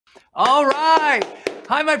All right.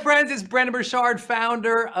 Hi, my friends. It's Brandon Burchard,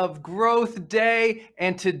 founder of Growth Day.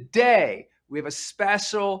 And today we have a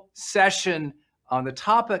special session on the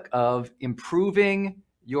topic of improving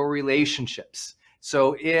your relationships.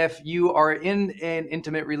 So if you are in an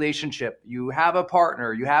intimate relationship, you have a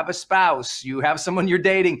partner, you have a spouse, you have someone you're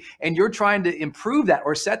dating, and you're trying to improve that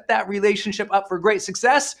or set that relationship up for great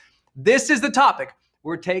success, this is the topic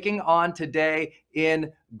we're taking on today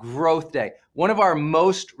in Growth Day. One of our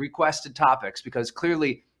most requested topics, because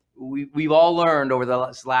clearly we've all learned over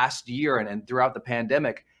the last year and throughout the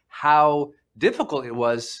pandemic how difficult it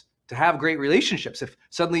was to have great relationships. If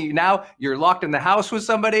suddenly now you're locked in the house with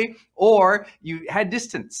somebody or you had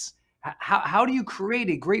distance, how do you create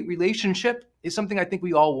a great relationship is something I think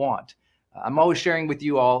we all want. I'm always sharing with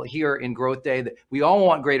you all here in Growth Day that we all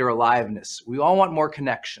want greater aliveness. We all want more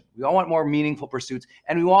connection. We all want more meaningful pursuits,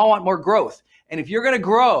 and we all want more growth. And if you're going to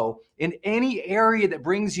grow in any area that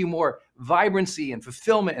brings you more vibrancy and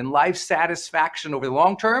fulfillment and life satisfaction over the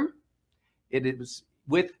long term, it is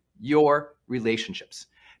with your relationships.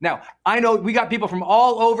 Now, I know we got people from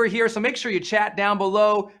all over here, so make sure you chat down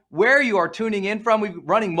below where you are tuning in from. We're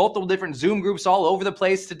running multiple different Zoom groups all over the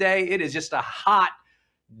place today. It is just a hot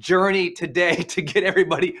journey today to get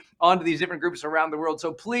everybody onto these different groups around the world.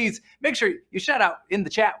 So please make sure you shout out in the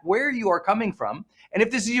chat where you are coming from. And if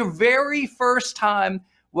this is your very first time,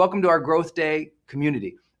 welcome to our Growth Day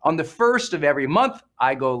community. On the first of every month,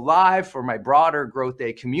 I go live for my broader Growth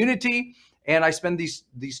Day community. And I spend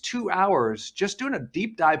these 2 hours just doing a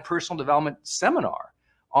deep dive personal development seminar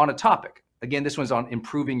on a topic. Again, this one's on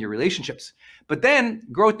improving your relationships. But then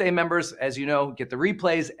Growth Day members, as you know, get the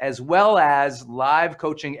replays as well as live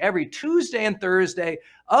coaching every Tuesday and Thursday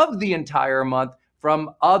of the entire month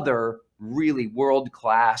from other really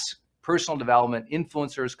world-class personal development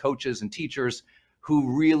influencers, coaches, and teachers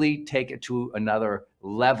who really take it to another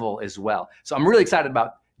level as well. So I'm really excited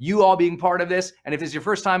about you all being part of this. And if this is your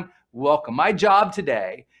first time, welcome. My job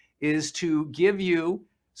today is to give you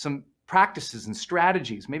some practices and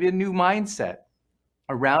strategies, maybe a new mindset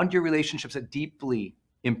around your relationships that deeply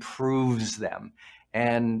improves them.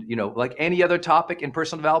 And, you know, like any other topic in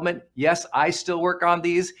personal development, yes, I still work on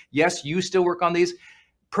these. Yes, you still work on these.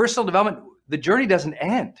 Personal development, the journey doesn't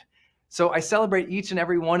end. So I celebrate each and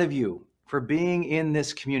every one of you for being in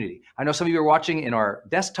this community. I know some of you are watching in our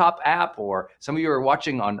desktop app, or some of you are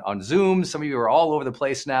watching on Zoom. Some of you are all over the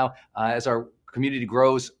place now as our community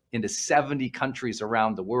grows into 70 countries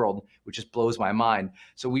around the world, which just blows my mind.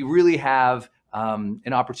 So we really have an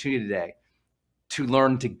opportunity today to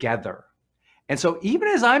learn together. And so even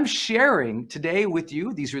as I'm sharing today with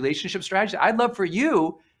you these relationship strategies, I'd love for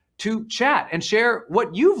you to chat and share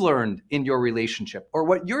what you've learned in your relationship or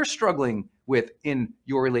what you're struggling with in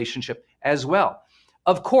your relationship as well.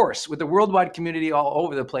 Of course, with the worldwide community all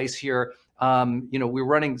over the place here, you know, we're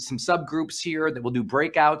running some subgroups here that we'll do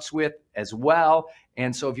breakouts with as well.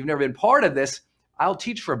 And so if you've never been part of this, I'll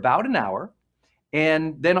teach for about an hour,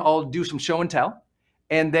 and then I'll do some show and tell.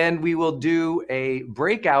 And then we will do a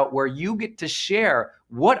breakout where you get to share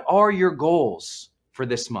what are your goals for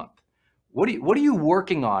this month? What are you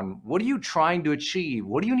working on? What are you trying to achieve?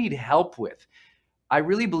 What do you need help with? I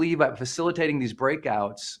really believe by facilitating these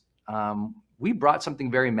breakouts, we brought something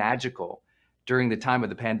very magical during the time of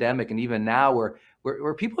the pandemic, and even now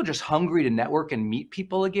where people are just hungry to network and meet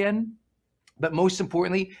people again. But most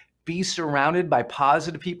importantly, be surrounded by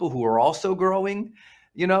positive people who are also growing,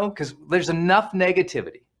 you know, because there's enough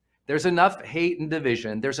negativity, there's enough hate and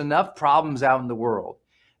division, there's enough problems out in the world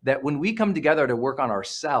that when we come together to work on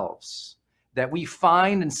ourselves, that we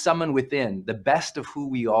find and summon within the best of who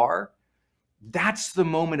we are, that's the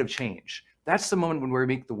moment of change. That's the moment when we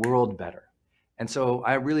make the world better. And so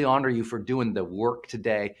I really honor you for doing the work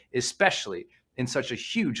today, especially in such a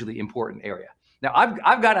hugely important area. Now,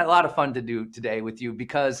 I've got a lot of fun to do today with you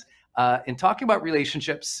because in talking about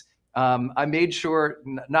relationships, I made sure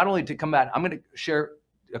not only to come back, I'm going to share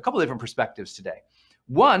a couple of different perspectives today.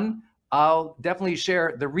 One, I'll definitely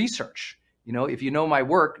share the research. You know, if you know my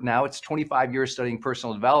work now, it's 25 years studying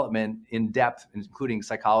personal development in depth, including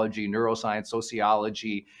psychology, neuroscience,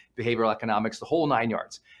 sociology, behavioral economics, the whole 9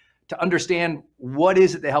 yards, to understand what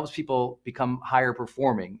is it that helps people become higher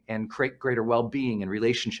performing and create greater well-being and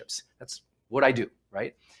relationships. That's what I do,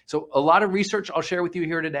 right? So a lot of research I'll share with you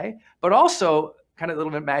here today, but also kind of a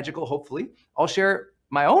little bit magical, hopefully. I'll share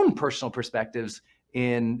my own personal perspectives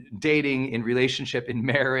in dating, in relationship, in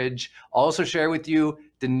marriage. I'll also share with you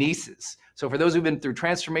Denise's. So for those who've been through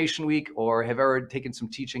Transformation Week or have ever taken some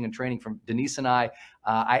teaching and training from Denise and I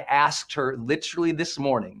asked her literally this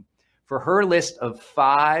morning for her list of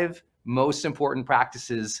 5 most important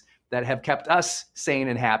practices that have kept us sane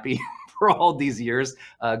and happy for all these years,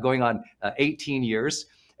 going on 18 years.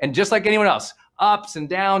 And just like anyone else, ups and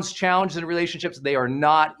downs, challenges in relationships, they are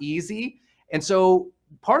not easy. And so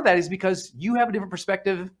part of that is because you have a different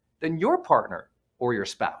perspective than your partner or your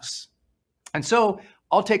spouse. And so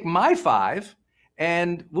I'll take my 5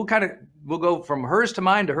 and we'll go from hers to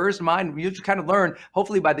mine to hers to mine. You just kind of learn,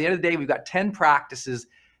 hopefully by the end of the day, we've got 10 practices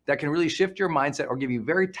that can really shift your mindset or give you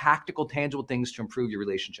very tactical, tangible things to improve your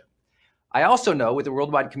relationship. I also know with the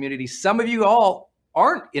worldwide community, some of you all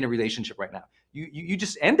aren't in a relationship right now. You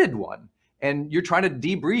just ended one and you're trying to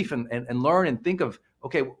debrief and learn and think of,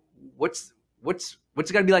 okay, what's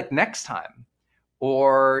it gonna be like next time?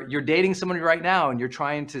 Or you're dating someone right now and you're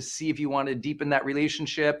trying to see if you want to deepen that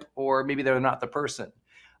relationship, or maybe they're not the person.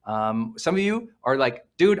 Some of you are like,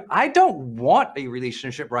 dude, I don't want a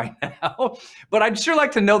relationship right now, but I'd sure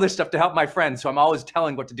like to know this stuff to help my friends. So I'm always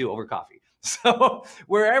telling what to do over coffee. So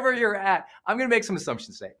wherever you're at, I'm going to make some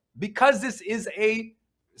assumptions today, because this is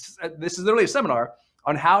literally a seminar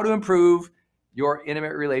on how to improve your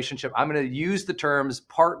intimate relationship. I'm going to use the terms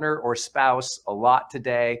partner or spouse a lot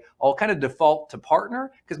today. I'll kind of default to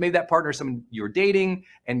partner because maybe that partner is someone you're dating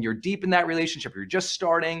and you're deep in that relationship, or you're just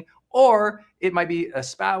starting, or it might be a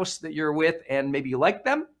spouse that you're with and maybe you like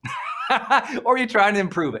them or you're trying to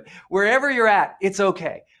improve it. Wherever you're at, it's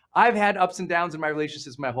okay. I've had ups and downs in my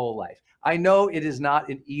relationships my whole life. I know it is not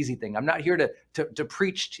an easy thing. I'm not here to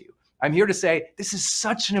preach to you. I'm here to say this is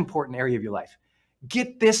such an important area of your life.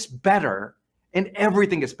 Get this better and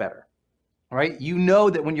everything gets better, right? You know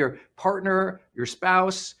that when your partner, your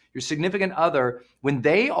spouse, your significant other, when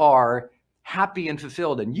they are happy and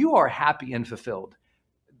fulfilled and you are happy and fulfilled,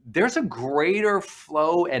 there's a greater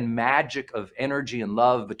flow and magic of energy and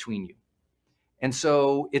love between you. And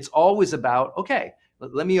so it's always about, okay,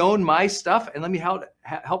 let me own my stuff and let me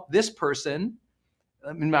help this person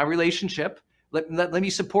in my relationship. Let me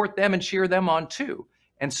support them and cheer them on too.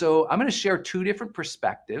 And so I'm going to share 2 different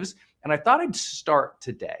perspectives. And I thought I'd start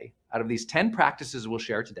today, out of these 10 practices we'll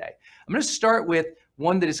share today, I'm going to start with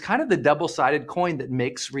one that is kind of the double-sided coin that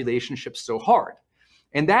makes relationships so hard.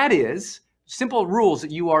 And that is simple rules that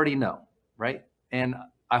you already know, right? And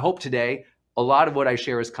I hope today a lot of what I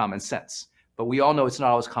share is common sense, but we all know it's not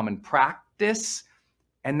always common practice.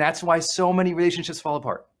 And that's why so many relationships fall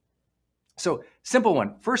apart. So simple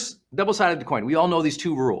one, first double-sided coin. We all know these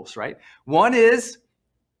 2 rules, right? One is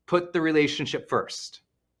put the relationship first.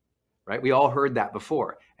 Right? We all heard that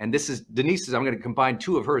before. And this is Denise's, I'm going to combine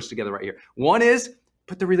 2 of hers together right here. One is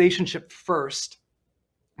put the relationship first.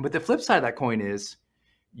 But the flip side of that coin is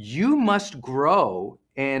you must grow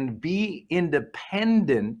and be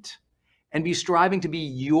independent and be striving to be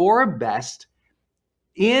your best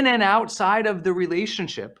in and outside of the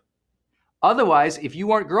relationship. Otherwise, if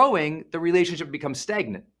you aren't growing, the relationship becomes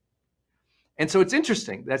stagnant. And so it's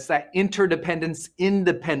interesting. That's that interdependence,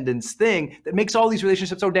 independence thing that makes all these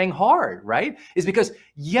relationships so dang hard, right? Is because,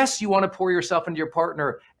 yes, you want to pour yourself into your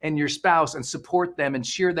partner and your spouse and support them and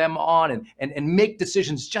cheer them on and make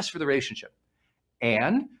decisions just for the relationship.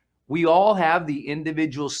 And we all have the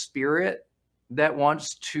individual spirit that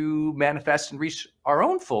wants to manifest and reach our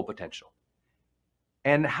own full potential.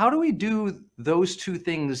 And how do we do those 2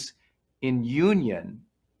 things in union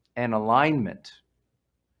and alignment?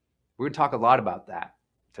 We're going to talk a lot about that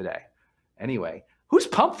today. Anyway, who's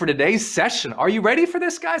pumped for today's session? Are you ready for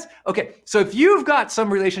this, guys? Okay, so if you've got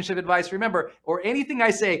some relationship advice, remember, or anything I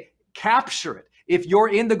say, capture it. If you're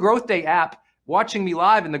in the Growth Day app, watching me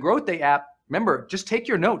live in the Growth Day app, remember, just take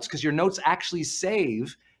your notes, because your notes actually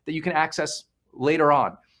save that you can access later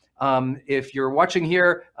on. If you're watching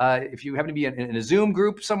here, if you happen to be in a Zoom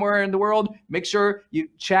group somewhere in the world, make sure you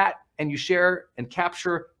chat and you share and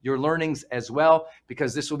capture your learnings as well,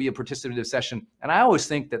 because this will be a participative session. And I always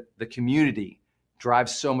think that the community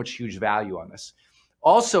drives so much huge value on this.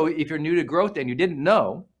 Also, if you're new to Growth Day and you didn't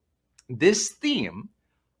know, this theme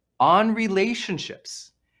on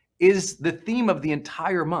relationships is the theme of the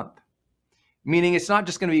entire month. Meaning it's not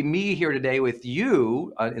just going to be me here today with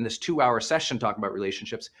you in this 2-hour session talking about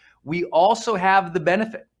relationships. We also have the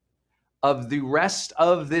benefit of the rest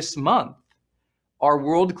of this month, our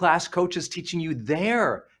world-class coaches teaching you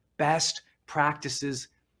their best practices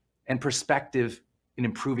and perspective in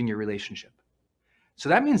improving your relationship. So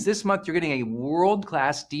that means this month you're getting a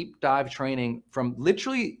world-class deep dive training from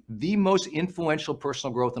literally the most influential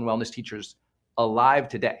personal growth and wellness teachers alive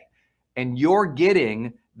today. And you're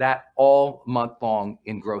getting that all month long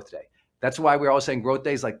in Growth Day. That's why we're always saying Growth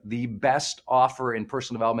Day is like the best offer in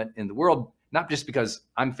personal development in the world, not just because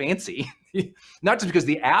I'm fancy, not just because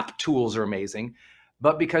the app tools are amazing,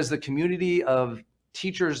 but because the community of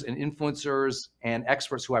teachers and influencers and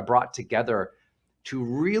experts who I brought together to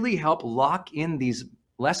really help lock in these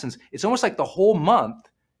lessons. It's almost like the whole month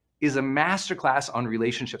is a masterclass on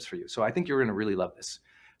relationships for you. So I think you're gonna really love this.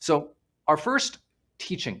 So our first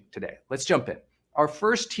teaching today, let's jump in. Our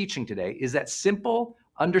first teaching today is that simple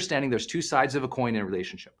understanding there's two sides of a coin in a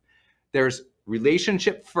relationship. There's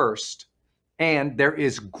relationship first, and there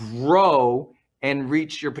is grow and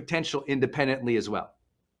reach your potential independently as well.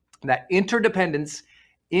 That interdependence,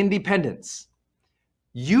 independence.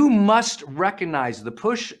 You must recognize the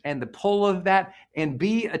push and the pull of that and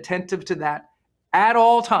be attentive to that at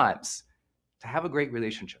all times to have a great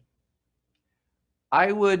relationship.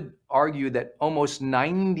 I would argue that almost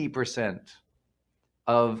 90%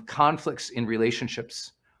 of conflicts in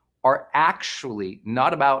relationships are actually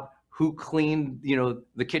not about who cleaned,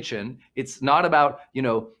 the kitchen. It's not about,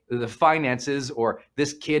 the finances or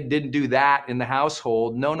this kid didn't do that in the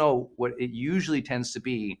household. No, what it usually tends to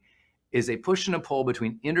be is a push and a pull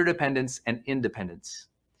between interdependence and independence,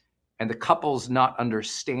 and the couple's not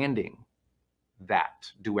understanding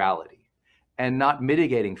that duality and not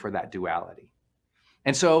mitigating for that duality.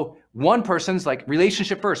 And so one person's like,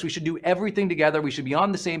 relationship first, we should do everything together. We should be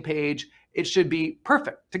on the same page. It should be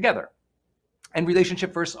perfect together. And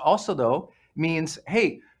relationship first also, though, means,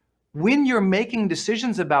 hey, when you're making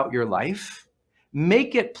decisions about your life,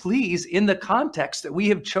 make it please in the context that we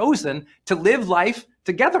have chosen to live life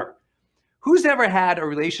together. Who's ever had a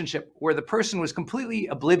relationship where the person was completely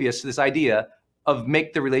oblivious to this idea of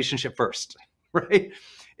make the relationship first, right?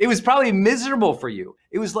 It was probably miserable for you.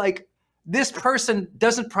 It was like, this person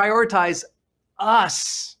doesn't prioritize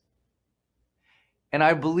us. And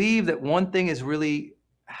I believe that one thing has really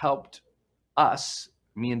helped us,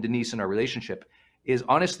 me and Denise in our relationship, is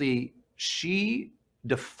honestly, she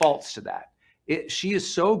defaults to that. She is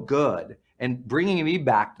so good and bringing me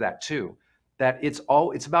back to that too, that it's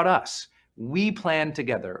about us. We plan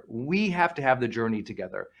together. We have to have the journey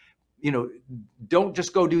together. Don't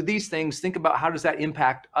just go do these things. Think about how does that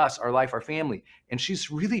impact us, our life, our family. And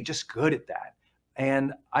she's really just good at that.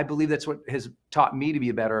 And I believe that's what has taught me to be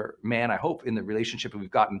a better man, I hope, in the relationship. And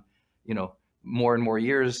we've gotten, more and more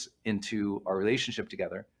years into our relationship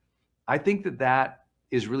together. I think that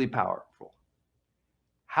is really powerful.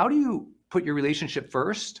 How do you put your relationship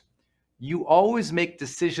first? You always make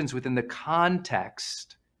decisions within the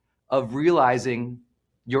context of realizing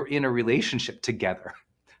you're in a relationship together.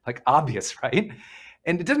 Like obvious, right?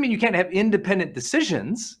 And it doesn't mean you can't have independent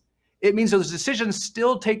decisions. It means those decisions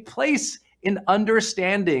still take place in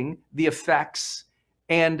understanding the effects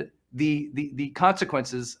and the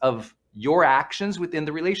consequences of your actions within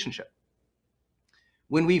the relationship.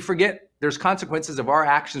 When we forget there's consequences of our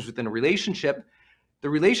actions within a relationship, the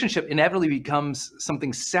relationship inevitably becomes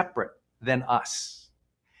something separate than us.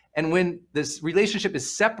 And when this relationship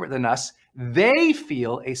is separate than us, they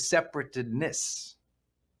feel a separatedness.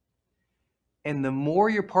 And the more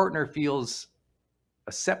your partner feels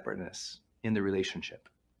a separateness in the relationship,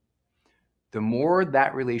 the more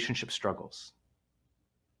that relationship struggles.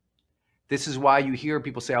 This is why you hear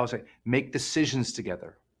people say, make decisions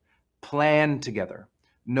together, plan together,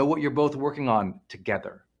 know what you're both working on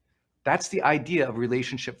together. That's the idea of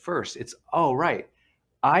relationship first. It's, oh, right,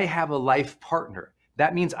 I have a life partner.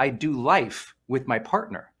 That means I do life with my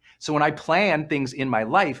partner. So when I plan things in my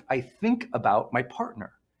life, I think about my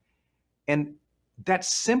partner. And that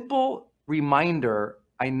simple reminder,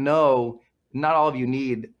 I know not all of you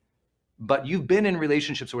need, but you've been in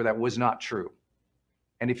relationships where that was not true.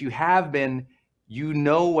 And if you have been, you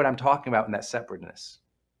know what I'm talking about in that separateness.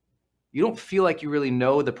 You don't feel like you really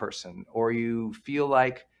know the person, or you feel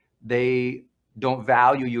like they don't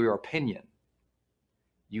value your opinion.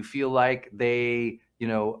 You feel like they,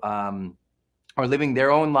 are living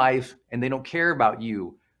their own life and they don't care about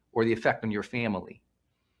you or the effect on your family.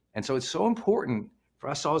 And so it's so important for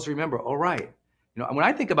us to always remember, all right, when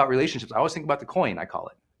I think about relationships, I always think about the coin, I call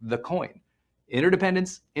it, the coin.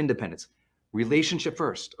 Interdependence, independence. Relationship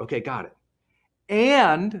first. Okay, got it.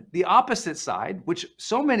 And the opposite side, which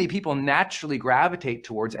so many people naturally gravitate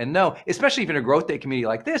towards and know, especially if in a growth day community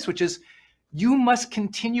like this, which is you must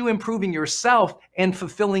continue improving yourself and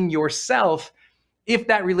fulfilling yourself if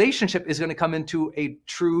that relationship is going to come into a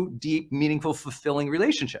true, deep, meaningful, fulfilling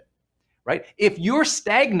relationship, right? If you're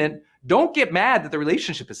stagnant, don't get mad that the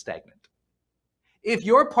relationship is stagnant. If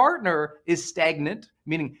your partner is stagnant,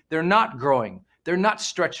 meaning they're not growing, they're not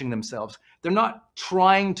stretching themselves, they're not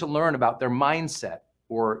trying to learn about their mindset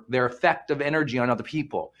or their effect of energy on other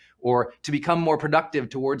people, or to become more productive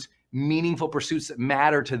towards meaningful pursuits that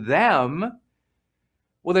matter to them,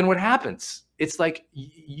 well, then what happens? It's like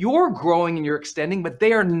you're growing and you're extending, but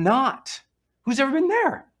they are not. Who's ever been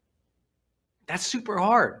there? That's super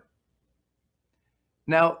hard.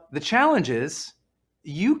 Now, the challenge is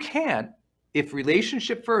you can't, if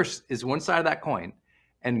relationship first is one side of that coin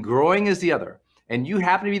and growing is the other, and you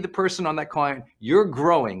happen to be the person on that coin, you're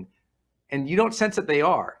growing, and you don't sense that they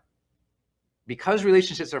are, because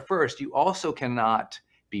relationships are first, you also cannot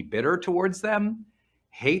be bitter towards them,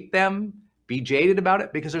 hate them, be jaded about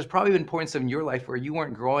it, because there's probably been points in your life where you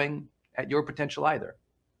weren't growing at your potential either.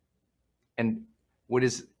 And what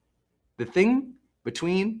is the thing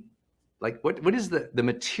between, like, what is the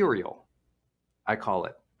material, I call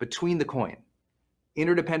it, between the coin?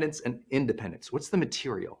 Interdependence and independence. What's the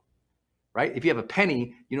material, right? If you have a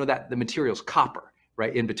penny, you know that the material is copper,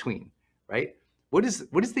 right? In between, right? What is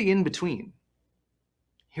the in between?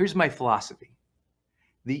 Here's my philosophy.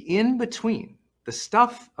 The in between, the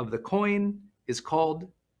stuff of the coin, is called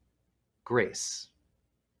grace.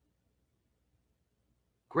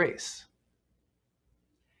 Grace.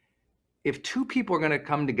 If two people are going to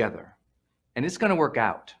come together and it's going to work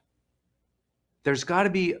out, there's got to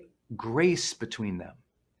be grace between them.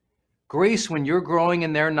 Grace when you're growing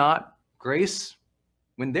and they're not. Grace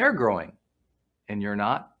when they're growing and you're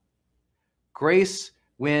not. Grace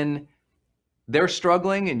when they're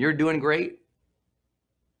struggling and you're doing great.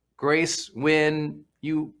 Grace when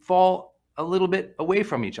you fall a little bit away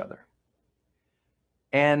from each other.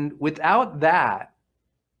 And without that,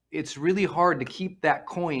 it's really hard to keep that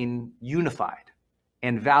coin unified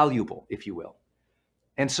and valuable, if you will.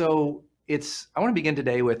 And so I want to begin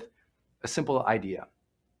today with a simple idea.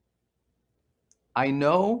 I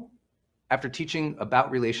know, after teaching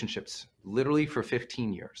about relationships literally for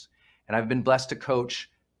 15 years, and I've been blessed to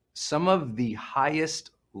coach some of the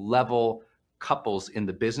highest level couples in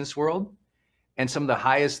the business world and some of the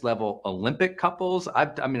highest level Olympic couples.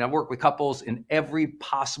 I've worked with couples in every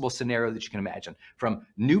possible scenario that you can imagine, from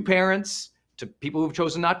new parents to people who've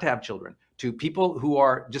chosen not to have children, to people who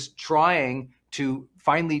are just trying to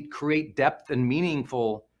finally create depth and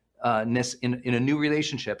meaningfulness in a new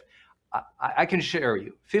relationship. I can share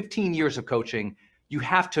you, 15 years of coaching, you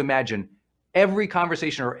have to imagine every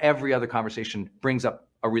conversation or every other conversation brings up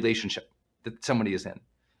a relationship that somebody is in.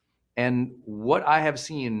 And what I have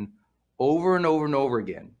seen over and over and over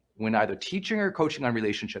again, when either teaching or coaching on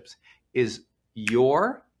relationships, is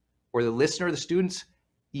your, or the listener, or the student's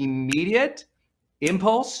immediate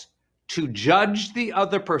impulse to judge the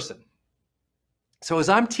other person. So as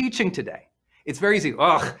I'm teaching today, it's very easy.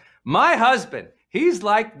 Oh, my husband, he's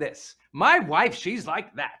like this. My wife, she's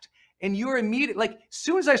like that. And you're immediate, like, as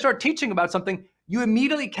soon as I start teaching about something, you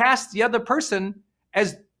immediately cast the other person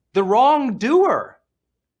as the wrongdoer.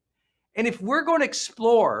 And if we're going to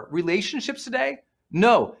explore relationships today,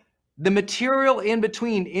 no, the material in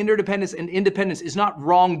between interdependence and independence is not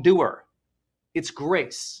wrongdoer. It's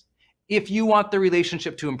grace. If you want the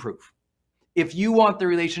relationship to improve, if you want the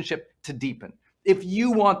relationship to deepen, if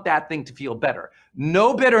you want that thing to feel better,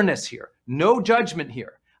 no bitterness here, no judgment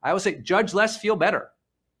here. I always say, judge less, feel better.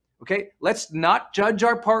 Okay, let's not judge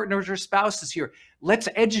our partners or spouses here. Let's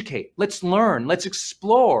educate, let's learn, let's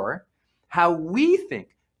explore how we think.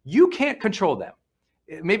 You can't control them.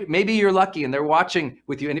 Maybe you're lucky and they're watching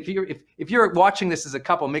with you. And if you're watching this as a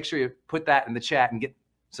couple, make sure you put that in the chat and get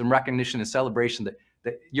some recognition and celebration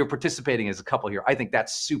that you're participating as a couple here. I think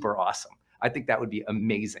that's super awesome. I think that would be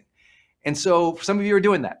amazing. And so for some of you are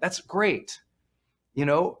doing that. That's great,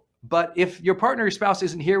 but if your partner or spouse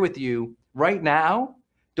isn't here with you right now,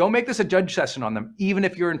 don't make this a judge session on them, even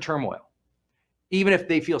if you're in turmoil, even if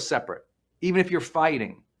they feel separate, even if you're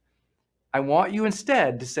fighting. I want you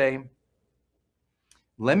instead to say,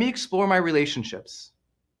 let me explore my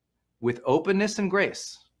with openness and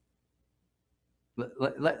grace.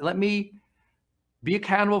 Let me be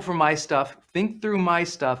accountable for my stuff, think through my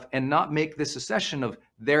stuff, and not make this a session of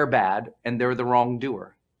they're bad and they're the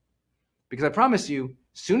wrongdoer. Because I promise you,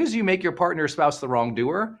 as soon as you make your partner or spouse the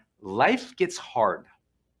wrongdoer, life gets hard.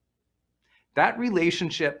 That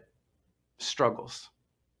relationship struggles.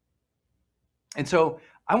 And so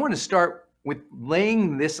I want to start with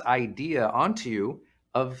laying this idea onto you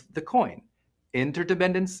of the coin.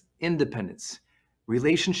 Interdependence, independence.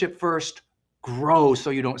 Relationship first, grow so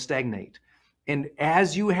you don't stagnate. And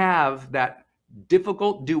as you have that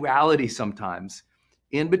difficult duality sometimes,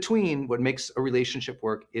 in between, what makes a relationship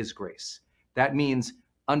work is grace. That means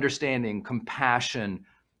understanding, compassion,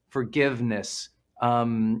 forgiveness,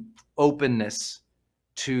 openness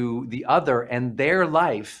to the other and their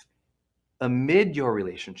life amid your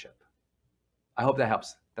relationship. I hope that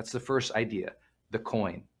helps. That's the first idea, the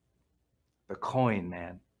coin. The coin,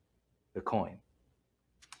 man, the coin.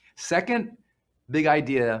 Second big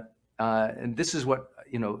idea, and this is what,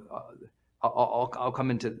 I'll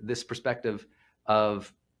come into this perspective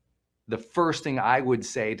of the first thing I would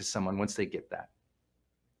say to someone once they get that,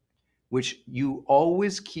 which you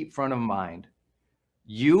always keep front of mind.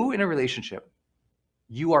 You in a relationship,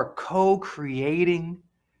 you are co-creating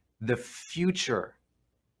the future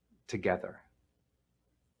together.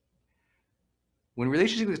 When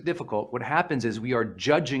relationship is difficult, what happens is we are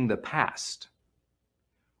judging the past,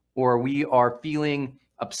 or we are feeling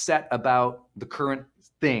upset about the current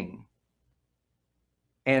thing.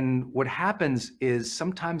 And what happens is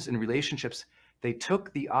sometimes in relationships, they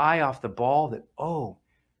took the eye off the ball that, oh,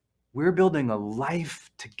 we're building a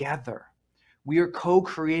life together. We are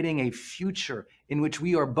co-creating a future in which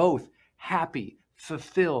we are both happy,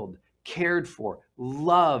 fulfilled, cared for,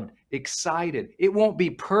 loved, excited. It won't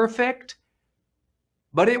be perfect,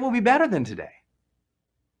 but it will be better than today.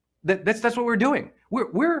 That's what we're doing.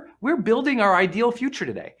 We're building our ideal future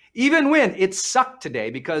today, even when it sucked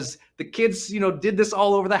today because the kids, did this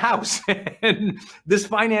all over the house and this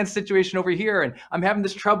finance situation over here, and I'm having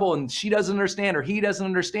this trouble, and she doesn't understand or he doesn't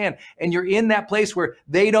understand, and you're in that place where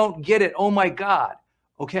they don't get it. Oh my God.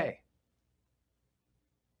 Okay,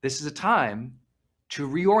 this is a time to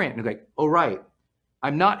reorient and go, oh right,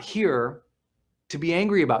 I'm not here to be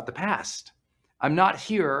angry about the past. I'm not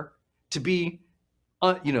here to be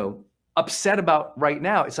upset about right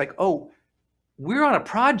now. It's like, oh, we're on a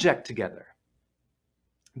project together,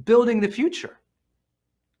 building the future.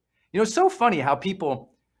 It's so funny how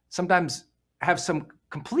people sometimes have some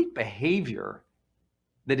complete behavior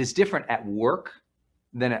that is different at work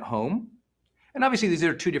than at home. And obviously these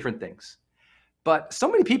are two different things. But so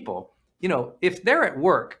many people, if they're at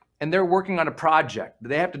work and they're working on a project,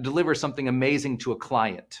 they have to deliver something amazing to a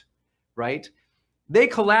client, right? They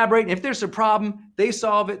collaborate, and if there's a problem, they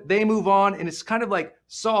solve it, they move on, and it's kind of like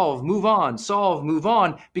solve, move on,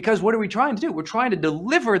 because what are we trying to do? We're trying to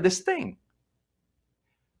deliver this thing.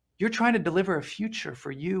 You're trying to deliver a future for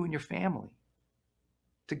you and your family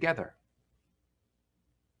together.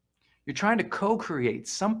 You're trying to co-create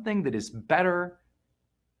something that is better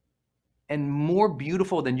and more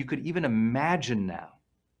beautiful than you could even imagine now.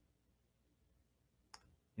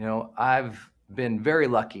 I've been very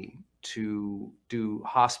lucky to do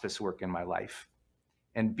hospice work in my life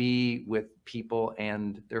and be with people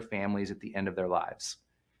and their families at the end of their lives.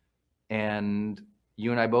 And you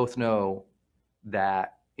and I both know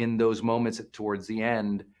that in those moments towards the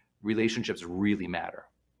end, relationships really matter.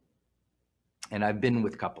 And I've been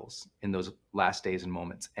with couples in those last days and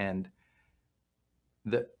moments, and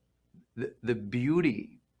the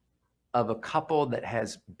beauty of a couple that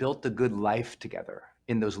has built a good life together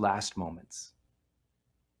in those last moments,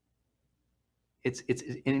 it's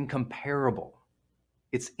incomparable.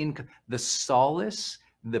 It's the solace,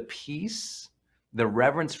 the peace, the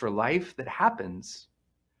reverence for life that happens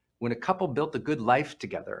when a couple built a good life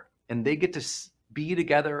together and they get to be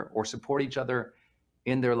together or support each other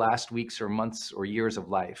in their last weeks or months or years of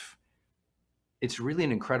life. It's really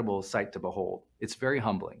an incredible sight to behold. It's very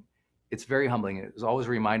humbling. It's very humbling. It was always a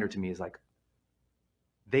reminder to me, is like,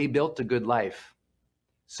 they built a good life.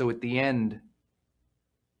 So at the end,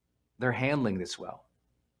 they're handling this well.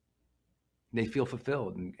 They feel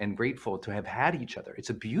fulfilled and grateful to have had each other.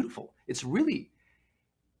 It's really,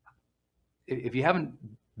 if you haven't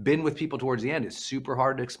been with people towards the end, it's super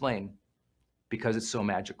hard to explain because it's so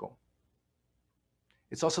magical.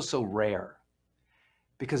 It's also so rare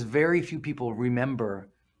because very few people remember,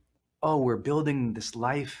 oh, we're building this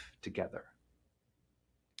life together.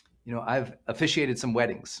 I've officiated some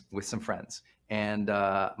weddings with some friends, and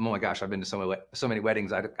oh my gosh, I've been to so many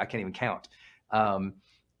weddings, I can't even count.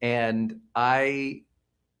 And I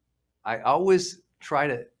always try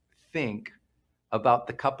to think about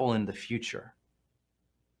the couple in the future.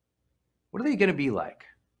 What are they going to be like?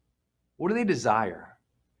 What do they desire?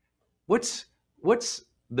 What's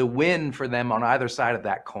the win for them on either side of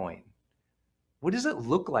that coin? What does it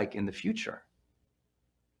look like in the future?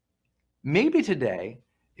 Maybe today,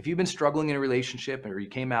 if you've been struggling in a relationship or you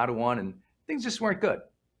came out of one and things just weren't good,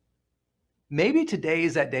 maybe today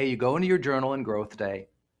is that day you go into your journal and growth day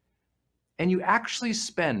and you actually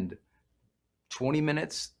spend 20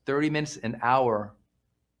 minutes, 30 minutes, an hour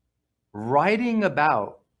writing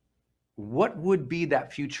about what would be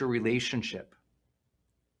that future relationship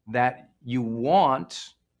that you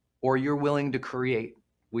want or you're willing to create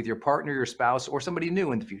with your partner, your spouse, or somebody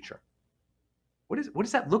new in the future. What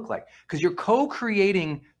does that look like? Because you're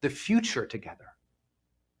co-creating the future together.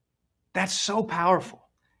 That's so powerful.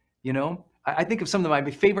 I think of some of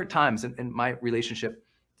my favorite times in my relationship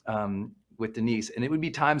with Denise, and it would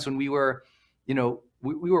be times when we were,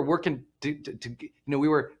 we were working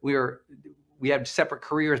we had separate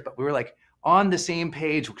careers, but we were like on the same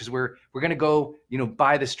page because we're going to go,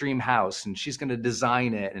 buy this dream house, and she's going to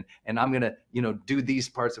design it, and I'm going to, do these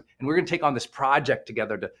parts of, and we're going to take on this project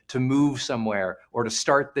together to move somewhere, or to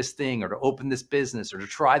start this thing, or to open this business, or to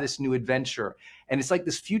try this new adventure. And it's like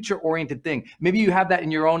this future-oriented thing. Maybe you have that in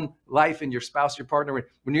your own life, and your spouse, your partner,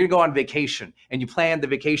 when you're going to go on vacation and you plan the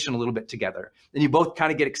vacation a little bit together, and you both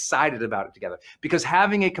kind of get excited about it together, because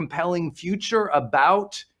having a compelling future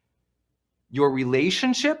about your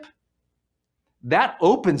relationship, that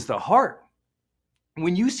opens the heart.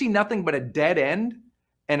 When you see nothing but a dead end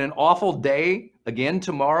and an awful day again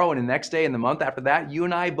tomorrow and the next day and the month after that, you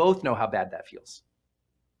and I both know how bad that feels.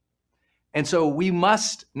 And so we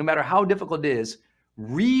must, no matter how difficult it is,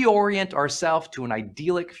 reorient ourselves to an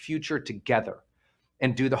idyllic future together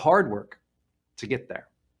and do the hard work to get there.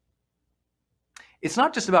 It's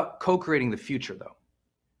not just about co-creating the future, though.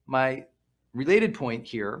 My related point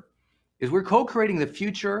here is we're co-creating the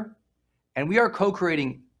future, and we are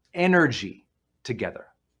co-creating energy together.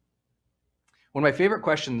 One of my favorite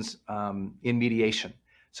questions in mediation.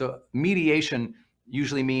 So mediation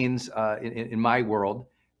usually means, in my world,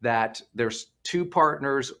 that there's two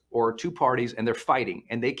partners or two parties and they're fighting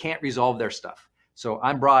and they can't resolve their stuff. So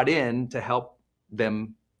I'm brought in to help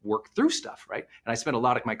them work through stuff, right? And I spent a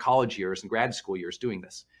lot of my college years and grad school years doing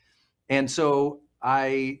this. And so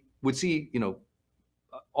I would see,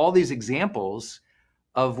 all these examples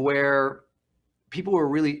of where people were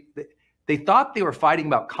really, they thought they were fighting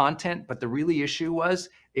about content, but the really issue was,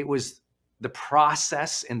 it was the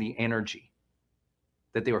process and the energy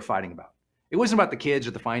that they were fighting about. It wasn't about the kids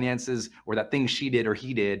or the finances or that thing she did or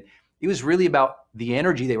he did. It was really about the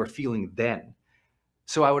energy they were feeling then.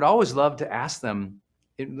 So I would always love to ask them,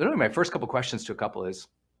 literally my first couple questions to a couple is,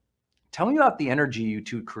 tell me about the energy you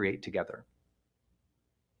two create together.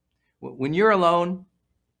 When you're alone,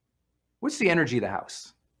 what's the energy of the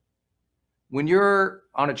house? When you're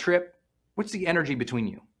on a trip, what's the energy between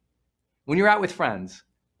you? When you're out with friends,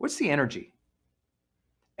 what's the energy?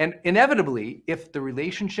 And inevitably, if the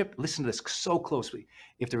relationship, listen to this so closely,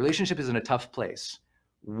 if the relationship is in a tough place,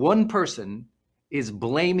 one person is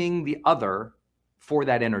blaming the other for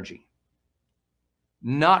that energy,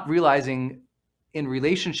 not realizing in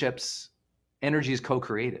relationships, energy is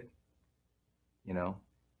co-created.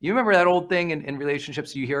 You remember that old thing in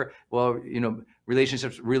relationships you hear, well,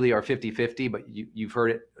 relationships really are 50-50, but you've heard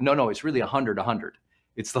it. No, it's really 100-100.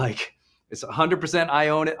 It's like, it's 100% I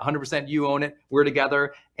own it, 100% you own it, we're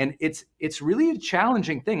together. And it's really a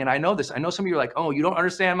challenging thing. And I know this. I know some of you are like, oh, you don't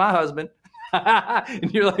understand my husband.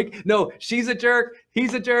 And you're like, no, she's a jerk,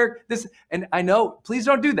 he's a jerk. And I know, please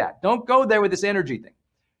don't do that. Don't go there with this energy thing.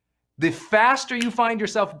 The faster you find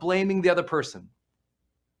yourself blaming the other person,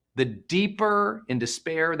 the deeper in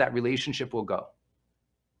despair that relationship will go.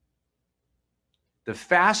 The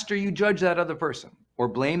faster you judge that other person or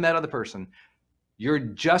blame that other person, you're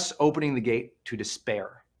just opening the gate to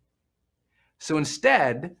despair. So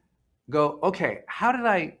instead, go, okay, how did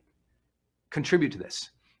I contribute to this?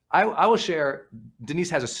 I will share, Denise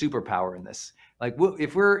has a superpower in this. Like,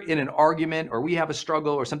 if we're in an argument or we have a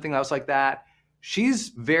struggle or something else like that, she's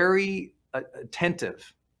very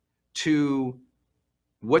attentive to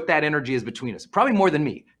what that energy is between us, probably more than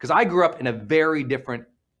me, because I grew up in a very different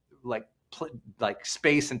like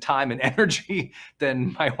space and time and energy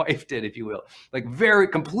than my wife did, if you will. Like very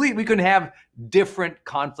complete, we couldn't have different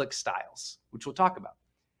conflict styles, which we'll talk about.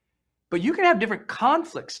 But you can have different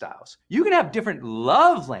conflict styles. You can have different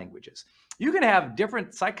love languages. You can have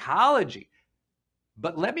different psychology.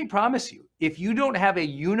 But let me promise you, if you don't have a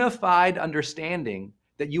unified understanding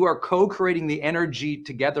that you are co-creating the energy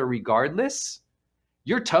together regardless,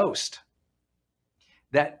 you're toast.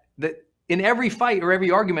 That in every fight or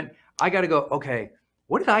every argument, I got to go, okay,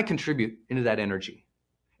 what did I contribute into that energy?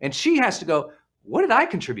 And she has to go, what did I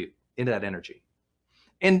contribute into that energy?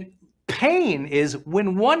 And pain is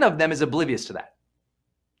when one of them is oblivious to that,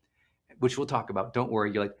 which we'll talk about. Don't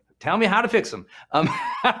worry. You're like, tell me how to fix them. I'm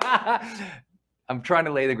trying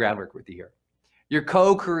to lay the groundwork with you here. You're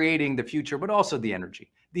co-creating the future, but also the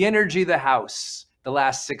energy. The energy of the house, the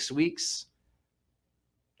last 6 weeks,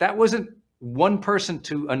 that wasn't one person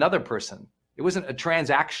to another person. It wasn't a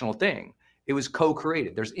transactional thing. It was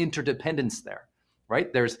co-created. There's interdependence there,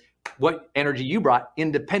 right? There's what energy you brought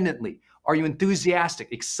independently. Are you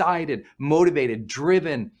enthusiastic, excited, motivated,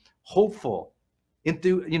 driven, hopeful,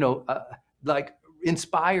 like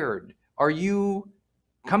inspired? Are you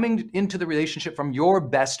coming into the relationship from your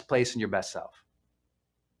best place and your best self?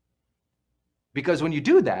 Because when you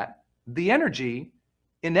do that, the energy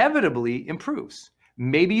inevitably improves.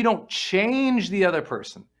 Maybe you don't change the other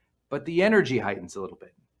person, but the energy heightens a little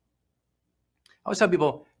bit. I always tell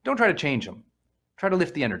people, Don't try to change them. Try to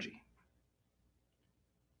lift the energy.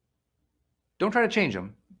 Don't try to change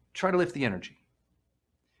them. Try to lift the energy.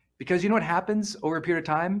 Because you know what happens over a period of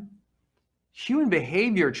time? Human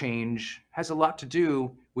behavior change has a lot to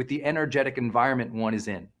do with the energetic environment one is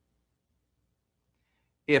in.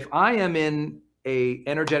 If I am in an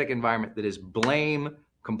energetic environment that is blame,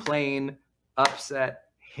 complain, upset,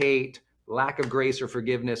 hate, lack of grace or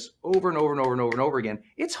forgiveness over and over and over and over and over again,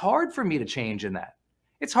 it's hard for me to change in that.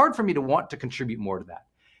 It's hard for me to want to contribute more to that.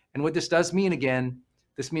 And what this does mean, again,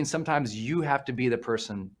 this means sometimes you have to be the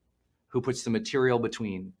person who puts the material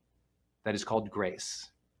between that is called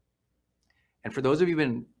grace. And for those of you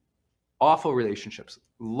in awful relationships,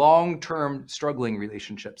 long-term struggling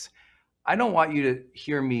relationships, I don't want you to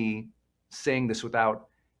hear me saying this without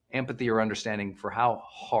empathy or understanding for how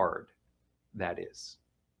hard that is.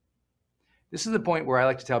 This is the point where I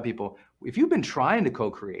like to tell people, if you've been trying to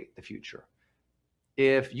co-create the future,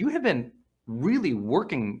 if you have been really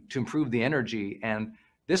working to improve the energy and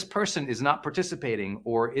this person is not participating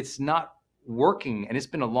or it's not working and it's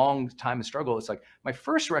been a long time of struggle, it's like my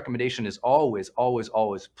first recommendation is always, always,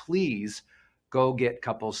 always, please go get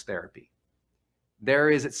couples therapy.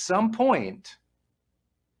 There's always at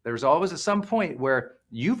some point where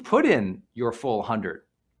you've put in your full 100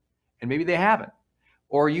 and maybe they haven't,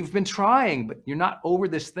 or you've been trying, but you're not over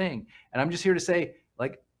this thing. And I'm just here to say,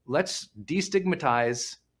 like, let's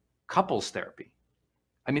destigmatize couples therapy.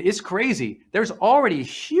 I mean, it's crazy. There's already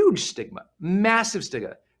huge stigma, massive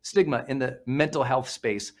stigma in the mental health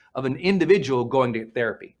space of an individual going to get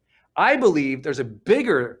therapy. I believe there's a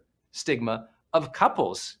bigger stigma of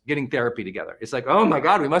couples getting therapy together. It's like, oh my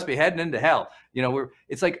God, we must be heading into hell. You know,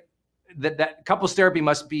 it's like that couples therapy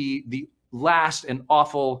must be the last and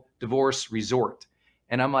awful divorce resort.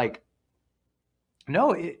 And I'm like,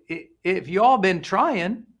 no, if you all been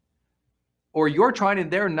trying or you're trying and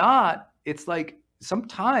they're not, it's like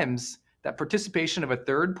sometimes that participation of a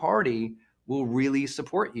third party will really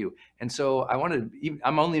support you. And so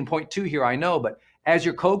I'm only in point 2 here, I know, but as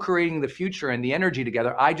you're co-creating the future and the energy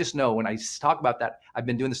together, I just know when I talk about that, I've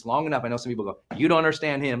been doing this long enough. I know some people go, you don't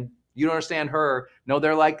understand him. You don't understand her. No,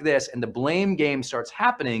 they're like this. And the blame game starts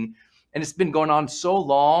happening. And it's been going on so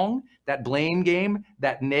long, that blame game,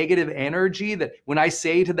 that negative energy, that when I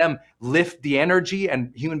say to them, lift the energy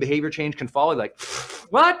and human behavior change can follow, like,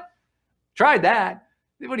 what? Tried that.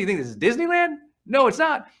 What do you think, this is Disneyland? No, it's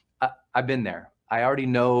not. I've been there. I already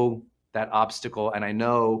know that obstacle, and I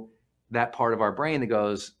know that part of our brain that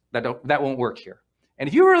goes, that won't work here. And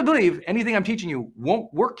if you really believe anything I'm teaching you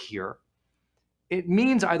won't work here, it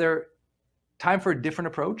means either time for a different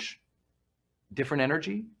approach, different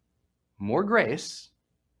energy, more grace,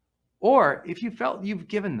 or if you felt you've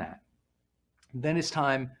given that, then it's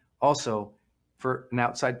time also for an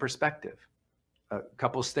outside perspective.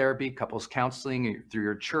 Couples therapy, couples counseling through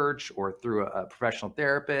your church or through a professional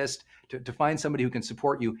therapist to find somebody who can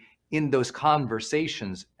support you in those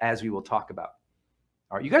conversations, as we will talk about.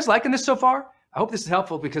 All right, you guys liking this so far? I hope this is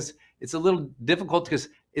helpful because it's a little difficult because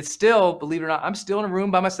it's still, believe it or not, I'm still in a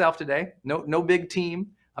room by myself today. No big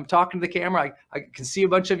team. I'm talking to the camera. I can see a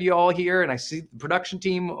bunch of you all here and I see the production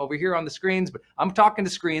team over here on the screens, but I'm talking to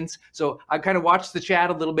screens. So I kind of watch the chat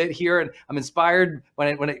a little bit here and I'm inspired. When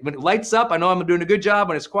it lights up, I know I'm doing a good job.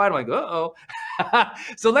 When it's quiet, I'm like, uh-oh.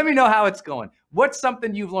 So let me know how it's going. What's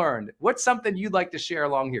something you've learned? What's something you'd like to share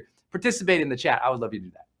along here? Participate in the chat. I would love you to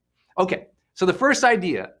do that. Okay, so the first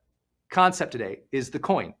concept today is the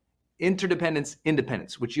coin. Interdependence,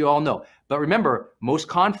 independence, which you all know. But remember, most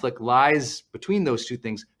conflict lies between those two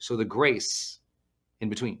things, so the grace in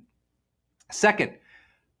between. Second,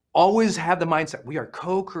 always have the mindset, we are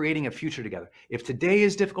co-creating a future together. If today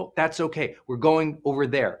is difficult, that's okay. We're going over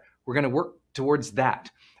there. We're gonna work towards that.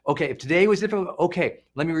 Okay, if today was difficult, okay,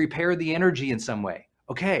 let me repair the energy in some way.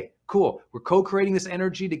 Okay, cool. We're co-creating this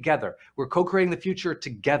energy together. We're co-creating the future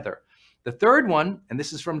together. The third one, and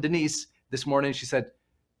this is from Denise this morning, she said,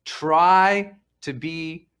 try to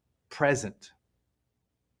be present.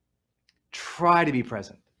 Try to be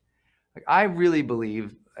present. Like, I really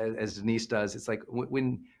believe, as Denise does, it's like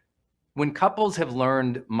when couples have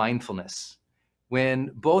learned mindfulness,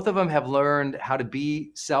 when both of them have learned how to be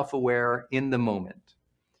self-aware in the moment,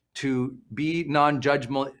 to be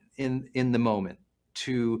non-judgmental in the moment,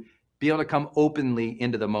 to be able to come openly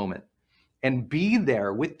into the moment and be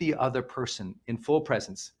there with the other person in full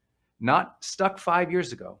presence, not stuck 5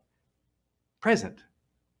 years ago, present,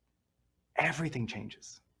 everything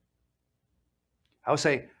changes. I would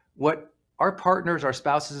say what our partners, our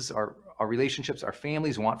spouses, our relationships, our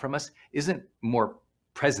families want from us isn't more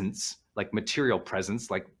presence, like material presence,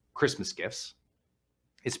 like Christmas gifts.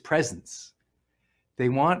 It's presence. They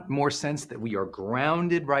want more sense that we are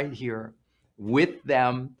grounded right here with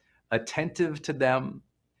them, attentive to them,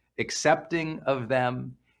 accepting of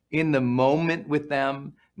them, in the moment with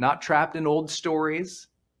them, not trapped in old stories,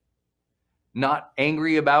 not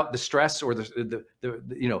angry about the stress or the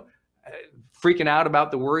freaking out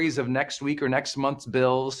about the worries of next week or next month's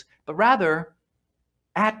bills, but rather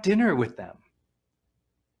at dinner with them,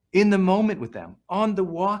 in the moment with them, on the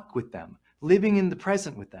walk with them, living in the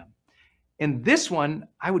present with them. And this one,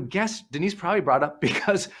 I would guess Denise probably brought up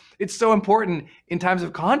because it's so important in times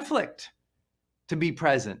of conflict to be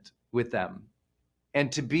present with them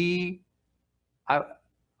and to be,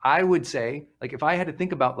 I would say, like if I had to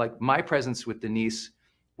think about like my presence with Denise,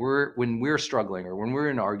 when we're struggling or when we're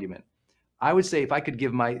in an argument, I would say if I could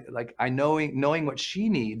give knowing what she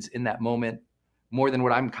needs in that moment more than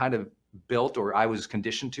what I'm kind of built or I was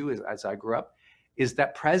conditioned to as I grew up, is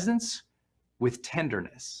that presence with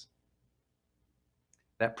tenderness.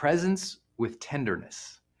 That presence with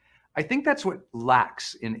tenderness. I think that's what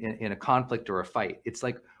lacks in a conflict or a fight. It's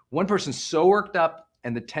like one person's so worked up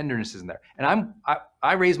and the tenderness isn't there. And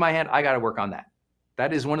I raise my hand, I got to work on that.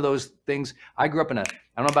 That is one of those things. I grew up I don't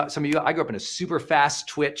know about some of you, I grew up in a super fast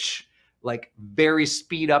twitch, like very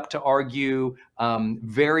speed up to argue,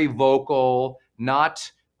 very vocal,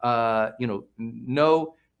 not, I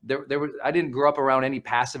didn't grow up around any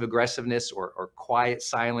passive aggressiveness or quiet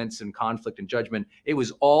silence and conflict and judgment. It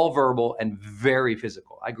was all verbal and very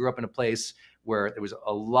physical. I grew up in a place where there was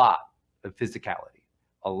a lot of physicality,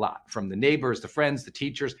 a lot, from the neighbors, the friends, the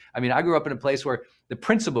teachers. I mean, I grew up in a place where the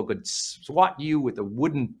principal could swat you with a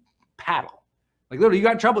wooden paddle. Like literally, you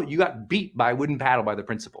got in trouble, you got beat by a wooden paddle by the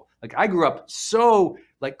principal. Like I grew up so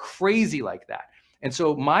like crazy like that. And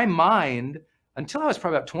so my mind, until I was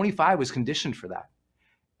probably about 25, was conditioned for that.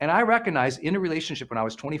 And I recognized in a relationship when I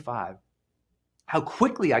was 25, how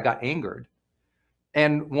quickly I got angered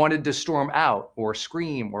and wanted to storm out or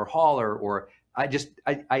scream or holler, or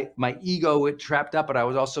my ego, it trapped up, but I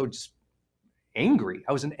was also just angry.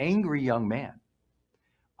 I was an angry young man.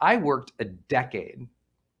 I worked a decade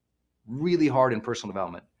really hard in personal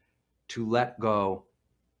development to let go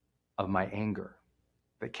of my anger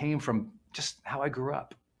that came from just how I grew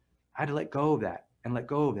up. I had to let go of that and let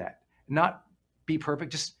go of that. Not be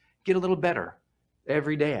perfect, just get a little better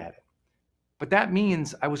every day at it. But that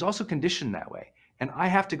means I was also conditioned that way. And I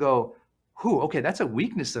have to go, okay, that's a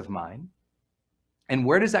weakness of mine. And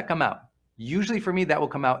where does that come out? Usually for me, that will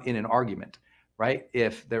come out in an argument, right?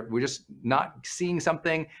 If we're just not seeing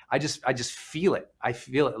something, I just feel it. I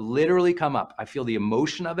feel it literally come up. I feel the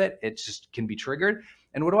emotion of it. It just can be triggered.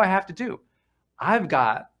 And what do I have to do? I've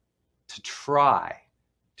got to try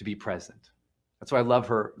to be present. That's why I love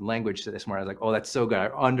her language to this morning. I was like, oh, that's so good. I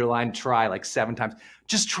underlined try like 7 times.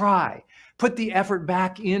 Just try. Put the effort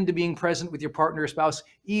back into being present with your partner or spouse,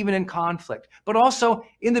 even in conflict, but also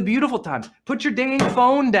in the beautiful times. Put your dang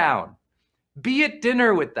phone down. Be at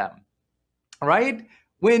dinner with them, right?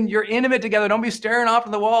 When you're intimate together, don't be staring off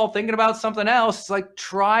at the wall thinking about something else. It's like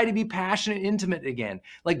try to be passionate, intimate again.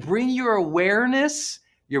 Like bring your awareness,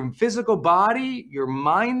 your physical body, your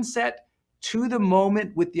mindset to the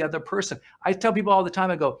moment with the other person. I tell people all the time,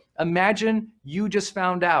 I go, imagine you just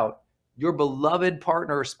found out your beloved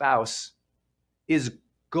partner or spouse is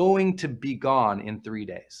going to be gone in 3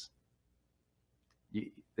 days.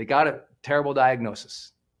 They got a terrible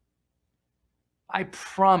diagnosis. I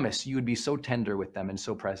promise you would be so tender with them and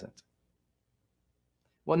so present.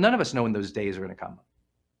 Well, none of us know when those days are going to come.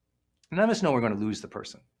 None of us know we're going to lose the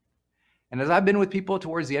person. And as I've been with people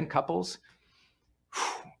towards the end, couples,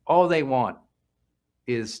 all they want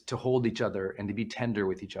is to hold each other and to be tender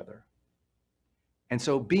with each other. And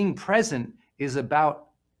so being present is about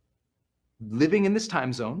living in this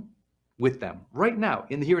time zone with them right now,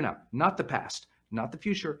 in the here and now, not the past, not the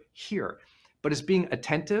future, here, but it's being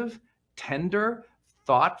attentive, tender,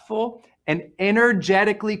 thoughtful, and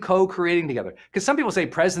energetically co-creating together. Because some people say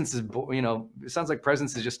presence is, it sounds like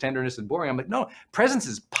presence is just tenderness and boring. I'm like, no, presence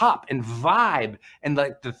is pop and vibe and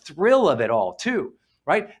like the thrill of it all too,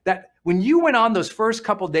 right? That when you went on those first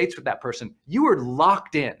couple dates with that person, you were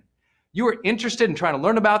locked in. You were interested in trying to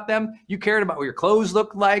learn about them. You cared about what your clothes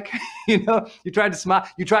looked like. You tried to smile.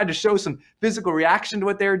 You tried to show some physical reaction to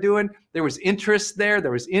what they were doing. There was interest there.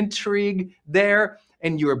 There was intrigue there.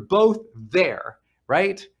 And you were both there,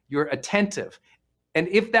 right? You're attentive. And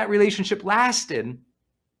if that relationship lasted,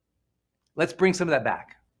 let's bring some of that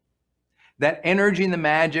back. That energy and the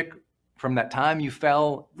magic from that time you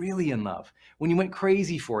fell really in love, when you went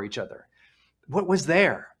crazy for each other. What was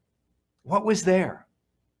there? What was there?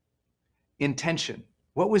 Intention.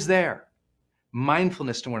 What was there?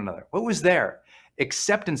 Mindfulness to one another. What was there?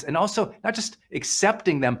 acceptance, and also not just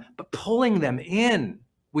accepting them, but pulling them in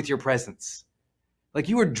with your presence. Like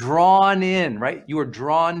you were drawn in, right? You were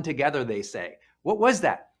drawn together, they say. What was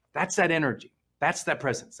that? That's that energy. That's that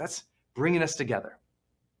presence. That's bringing us together.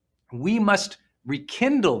 We must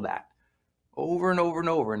rekindle that over and over and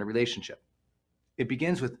over in a relationship. It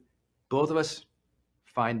begins with both of us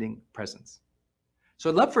finding presence. So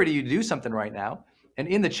I'd love for you to do something right now. And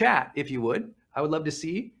in the chat, if you would, I would love to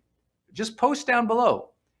see, just post down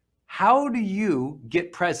below. How do you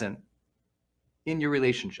get present in your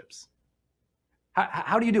relationships?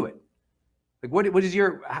 How do you do it? Like what is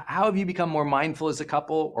how have you become more mindful as a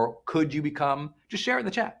couple, or could you become? Just share it in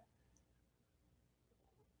the chat.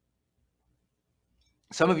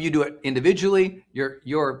 Some of you do it individually.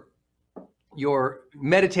 You're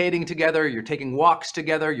meditating together. You're taking walks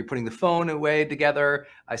together. You're putting the phone away together.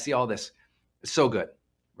 I see all this. It's so good,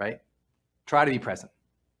 right? Try to be present.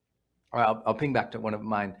 All right, I'll ping back to one of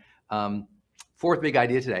mine. Fourth big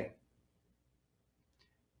idea today.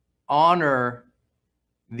 Honor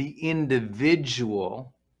the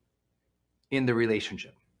individual in the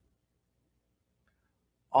relationship.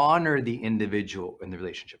 Honor the individual in the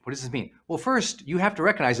relationship. What does this mean? Well, first, you have to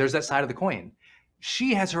recognize there's that side of the coin.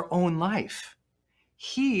 She has her own life.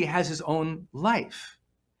 He has his own life.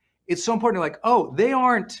 It's so important. Like, oh, they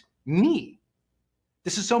aren't me.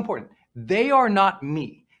 This is so important. They are not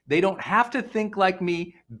me. They don't have to think like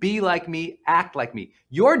me, be like me, act like me.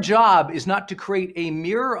 Your job is not to create a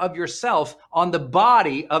mirror of yourself on the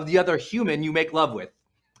body of the other human you make love with.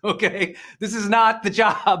 Okay? This is not the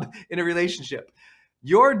job in a relationship.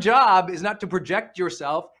 Your job is not to project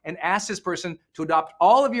yourself and ask this person to adopt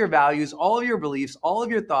all of your values, all of your beliefs, all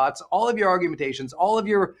of your thoughts, all of your argumentations, all of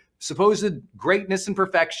your supposed greatness and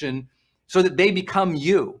perfection so that they become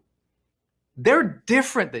you. They're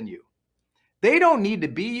different than you. They don't need to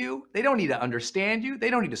be you. They don't need to understand you.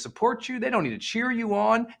 They don't need to support you. They don't need to cheer you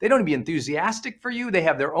on. They don't need to be enthusiastic for you. They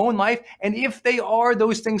have their own life. And if they are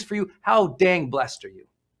those things for you, how dang blessed are you?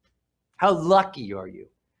 How lucky are you?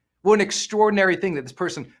 What an extraordinary thing that this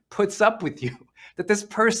person puts up with you, that this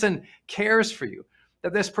person cares for you,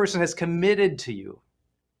 that this person has committed to you.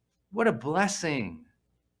 What a blessing.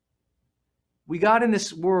 We got in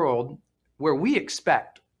this world where we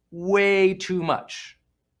expect way too much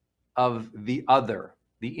of the other,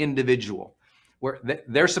 the individual, where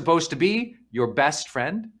they're supposed to be your best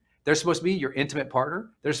friend. They're supposed to be your intimate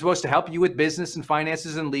partner. They're supposed to help you with business and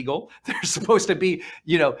finances and legal. They're supposed to be,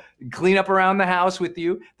 clean up around the house with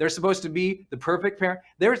you. They're supposed to be the perfect parent.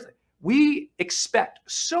 We expect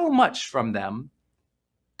so much from them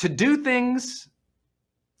to do things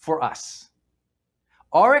for us.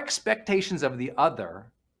 Our expectations of the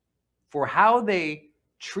other for how they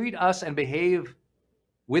treat us and behave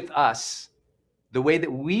with us the way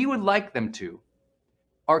that we would like them to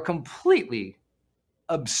are completely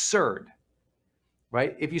absurd,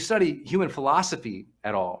 right? If you study human philosophy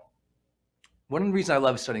at all, one of the reasons I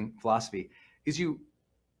love studying philosophy is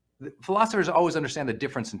philosophers always understand the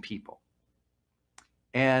difference in people.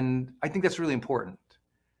 And I think that's really important.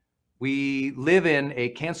 We live in a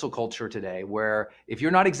cancel culture today where if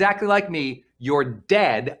you're not exactly like me, you're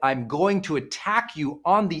dead. I'm going to attack you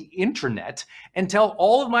on the internet and tell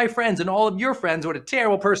all of my friends and all of your friends what a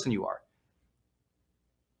terrible person you are.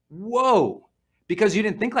 Whoa, because you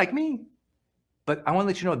didn't think like me. But I want to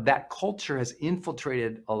let you know that culture has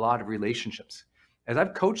infiltrated a lot of relationships. As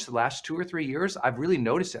I've coached the last 2 or 3 years, I've really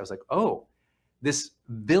noticed it. I was like, oh, this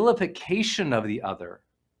vilification of the other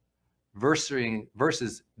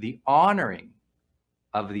versus the honoring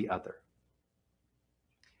of the other.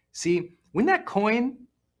 See, when that coin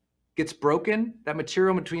gets broken, that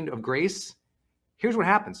material in between of grace, here's what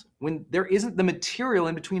happens. When there isn't the material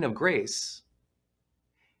in between of grace,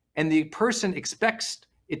 and the person expects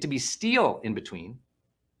it to be steel in between,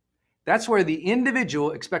 that's where the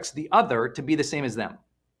individual expects the other to be the same as them.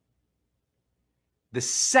 The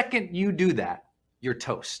second you do that, you're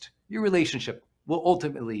toast. Your relationship will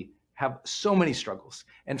ultimately have so many struggles.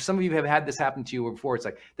 And some of you have had this happen to you before. It's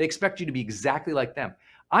like they expect you to be exactly like them.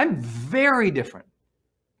 I'm very different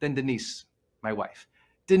than Denise, my wife.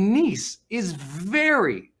 Denise is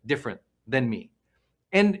very different than me.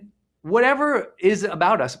 And whatever is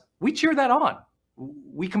about us, we cheer that on.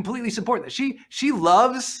 We completely support that. She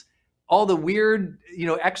loves all the weird,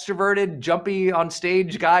 extroverted, jumpy on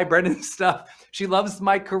stage guy, Brendan stuff. She loves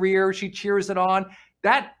my career. She cheers it on.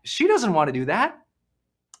 That she doesn't want to do that.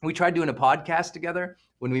 We tried doing a podcast together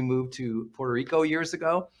when we moved to Puerto Rico years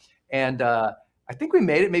ago. And I think we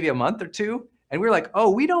made it maybe a month or two. And we were like, oh,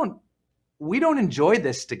 we don't enjoy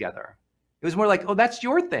this together. It was more like, oh, that's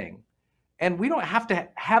your thing. And we don't have to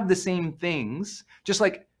have the same things, just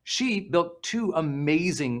like she built 2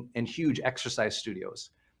 amazing and huge exercise studios,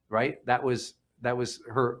 right? That was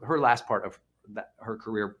her last part of her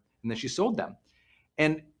career, and then she sold them.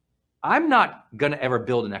 And I'm not gonna ever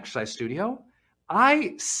build an exercise studio.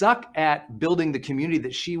 I suck at building the community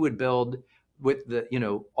that she would build with the,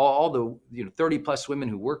 all the 30 plus women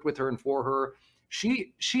who worked with her and for her.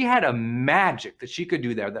 She had a magic that she could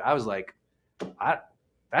do there that I was like,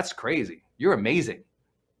 that's crazy. You're amazing.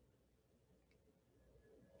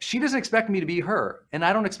 She doesn't expect me to be her, and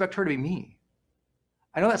I don't expect her to be me.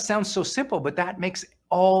 I know that sounds so simple, but that makes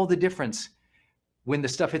all the difference when the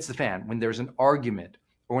stuff hits the fan, when there's an argument,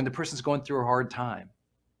 or when the person's going through a hard time.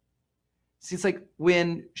 See, it's like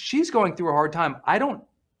when she's going through a hard time, I don't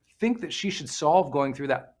think that she should solve going through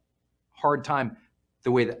that hard time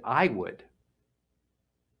the way that I would.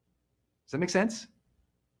 Does that make sense?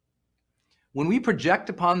 When we project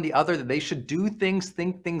upon the other that they should do things,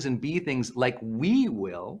 think things, and be things like we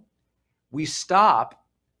will, we stop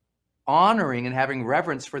honoring and having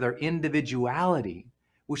reverence for their individuality,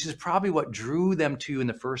 which is probably what drew them to you in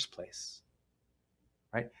the first place,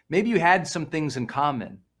 right? Maybe you had some things in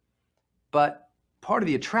common, but part of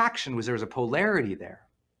the attraction was there was a polarity there,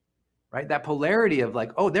 right? That polarity of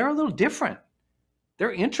like, oh, they're a little different.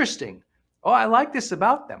 They're interesting. Oh, I like this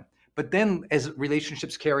about them. But then as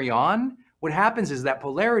relationships carry on, what happens is that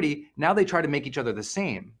polarity, now they try to make each other the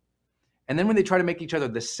same. And then when they try to make each other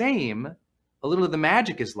the same, a little of the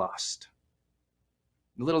magic is lost.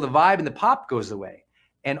 A little of the vibe and the pop goes away.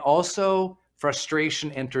 And also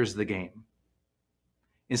frustration enters the game.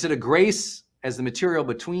 Instead of grace as the material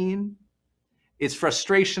between, it's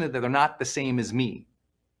frustration that they're not the same as me.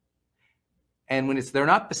 And when they're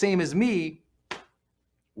not the same as me,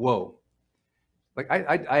 whoa. Like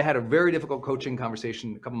I had a very difficult coaching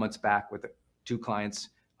conversation a couple months back with 2 clients.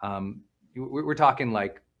 We're talking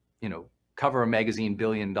like, cover a magazine, $1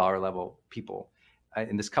 billion level people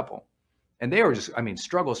in this couple. And they were just,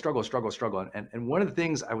 struggle. And one of the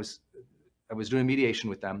things I was doing mediation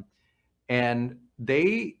with them, and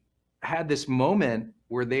they had this moment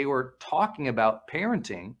where they were talking about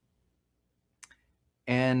parenting.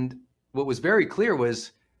 And what was very clear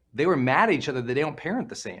was they were mad at each other that they don't parent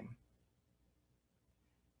the same.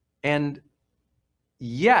 And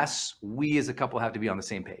yes, we as a couple have to be on the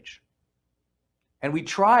same page. And we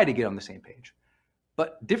try to get on the same page.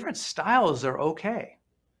 But different styles are okay.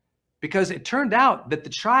 Because it turned out that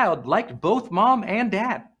the child liked both mom and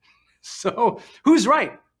dad. So who's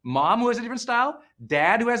right? Mom who has a different style?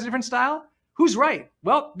 Dad who has a different style? Who's right?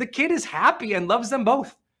 Well, the kid is happy and loves them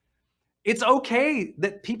both. It's okay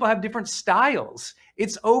that people have different styles.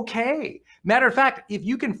 It's okay. Matter of fact, if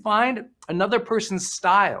you can find another person's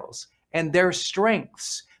styles and their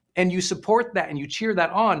strengths, and you support that and you cheer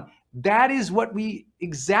that on, that is what we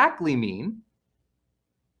exactly mean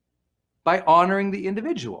by honoring the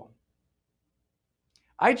individual.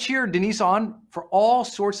 I cheer Denise on for all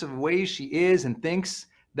sorts of ways she is and thinks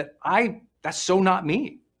that that's so not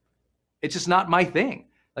me. It's just not my thing.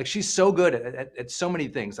 Like she's so good at so many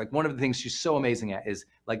things. Like one of the things she's so amazing at is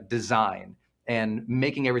like design and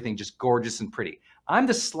making everything just gorgeous and pretty. I'm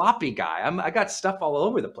the sloppy guy. I got stuff all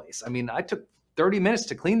over the place. I took 30 minutes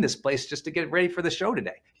to clean this place just to get ready for the show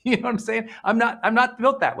today. You know what I'm saying? I'm not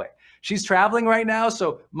built that way. She's traveling right now,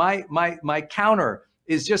 so my counter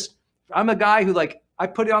is just, I'm a guy who like, I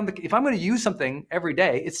put it on if I'm going to use something every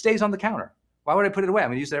day, it stays on the counter. Why would I put it away? I'm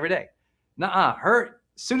going to use it every day. Nuh-uh.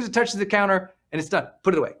 As soon as it touches the counter and it's done,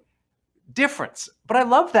 put it away. Difference. But I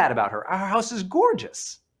love that about her. Our house is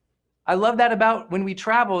gorgeous. I love that about when we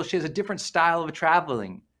travel, she has a different style of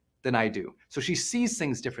traveling than I do. So she sees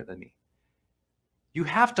things different than me. You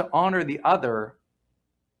have to honor the other,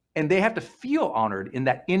 and they have to feel honored in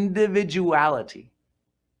that individuality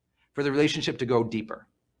for the relationship to go deeper.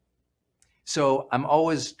 So I'm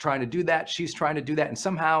always trying to do that. She's trying to do that. And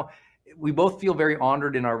somehow we both feel very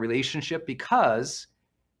honored in our relationship because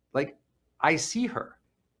like I see her,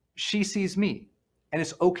 she sees me, and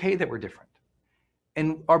it's okay that we're different.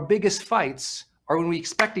 And our biggest fights are when we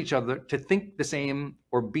expect each other to think the same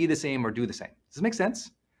or be the same or do the same. Does this make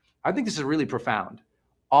sense? I think this is really profound.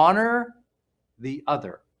 Honor the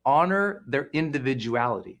other, honor their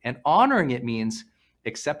individuality. And honoring it means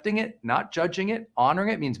accepting it, not judging it. Honoring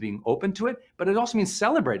it means being open to it, but it also means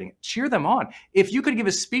celebrating it. Cheer them on. If you could give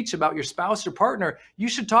a speech about your spouse or partner, you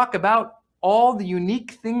should talk about all the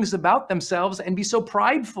unique things about themselves and be so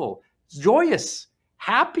prideful, joyous,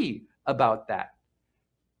 happy about that.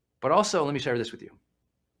 But also, let me share this with you.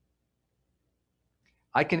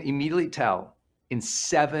 I can immediately tell in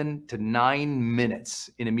 7 to 9 minutes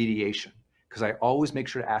in a mediation, because I always make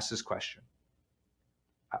sure to ask this question.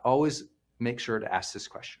 I always make sure to ask this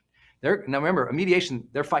question. Now remember, a mediation,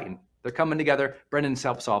 they're fighting. They're coming together. Brendan's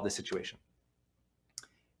helped solve this situation.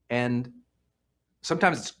 And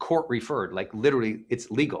sometimes it's court referred, like literally it's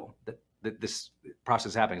legal that this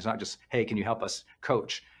process is happening. It's not just, hey, can you help us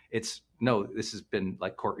coach? It's, no, this has been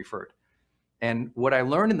like court referred. And what I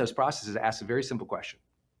learned in those processes is ask a very simple question.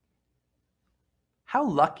 How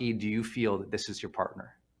lucky do you feel that this is your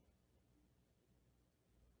partner?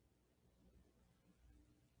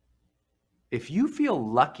 If you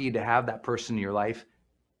feel lucky to have that person in your life,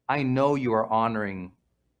 I know you are honoring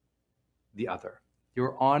the other.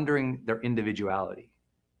 You're honoring their individuality.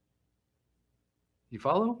 You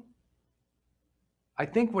follow? I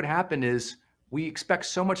think what happened is we expect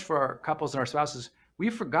so much for our couples and our spouses. We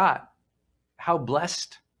forgot how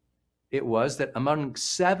blessed it was that among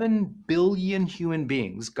 7 billion human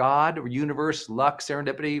beings, God, universe, luck,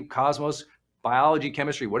 serendipity, cosmos, biology,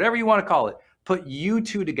 chemistry, whatever you want to call it, put you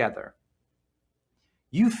two together.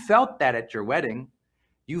 You felt that at your wedding.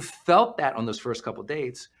 You felt that on those first couple of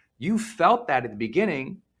dates. You felt that at the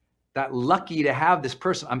beginning, that lucky to have this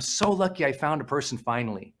person. I'm so lucky I found a person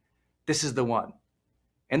finally. This is the one.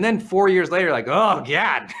 And then 4 years later, like, oh,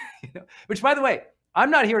 God. Which, by the way,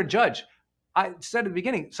 I'm not here to judge. I said at the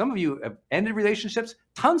beginning, some of you have ended relationships.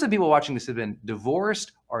 Tons of people watching this have been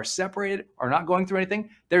divorced or separated or not going through anything.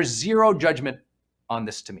 There's zero judgment on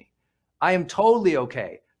this to me. I am totally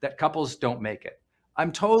okay that couples don't make it.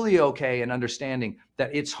 I'm totally okay in understanding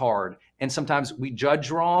that it's hard and sometimes we judge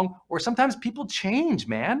wrong, or sometimes people change,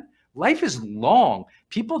 man. Life is long.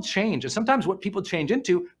 People change, and sometimes what people change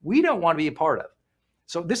into, we don't want to be a part of.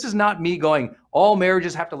 So this is not me going, all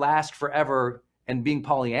marriages have to last forever and being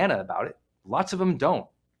Pollyanna about it. Lots of them don't.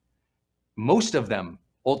 Most of them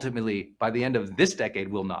ultimately by the end of this decade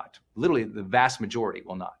will not. Literally the vast majority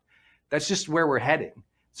will not. That's just where we're heading.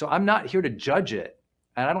 So I'm not here to judge it,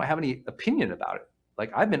 and I don't have any opinion about it.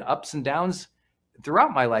 Like, I've been ups and downs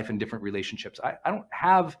throughout my life in different relationships. I don't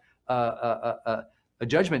have a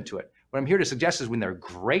judgment to it. What I'm here to suggest is when they're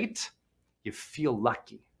great, you feel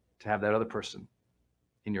lucky to have that other person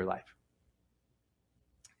in your life.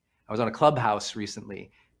 I was on a Clubhouse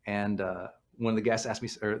recently, and one of the guests asked me,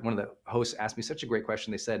 or one of the hosts asked me such a great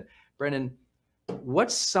question. They said, Brendan,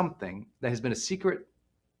 what's something that has been a secret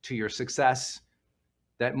to your success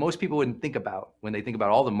that most people wouldn't think about when they think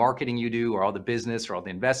about all the marketing you do, or all the business, or all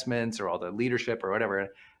the investments, or all the leadership, or whatever?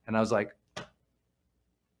 And I was like,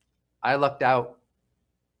 I lucked out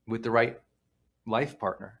with the right life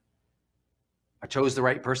partner. I chose the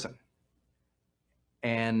right person.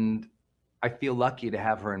 And I feel lucky to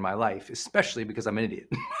have her in my life, especially because I'm an idiot.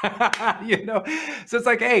 You know? So it's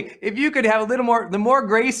like, hey, if you could have a little more, the more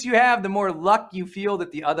grace you have, the more luck you feel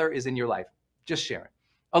that the other is in your life. Just sharing.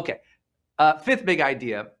 Okay. Fifth big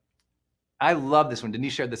idea. I love this one.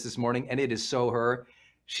 Denise shared this morning, and it is so her.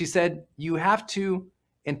 She said, you have to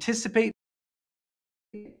anticipate,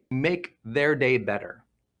 make their day better.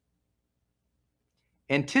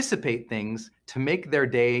 Anticipate things to make their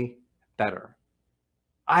day better.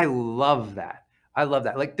 I love that. I love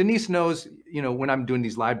that. Like, Denise knows, you know, when I'm doing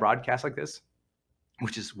these live broadcasts like this,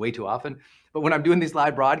 which is way too often, but when I'm doing these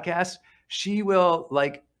live broadcasts, she will,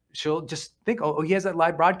 like, she'll just think, oh, he has that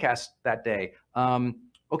live broadcast that day.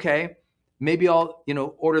 Okay, maybe I'll, you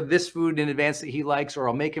know, order this food in advance that he likes, or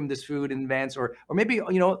I'll make him this food in advance, or maybe,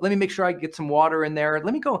 you know, let me make sure I get some water in there.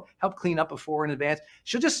 Let me go help clean up before in advance.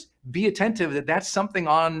 She'll just be attentive that that's something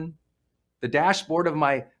on the dashboard of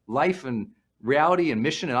my life and reality and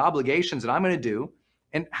mission and obligations that I'm going to do.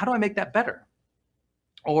 And how do I make that better?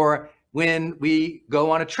 Or when we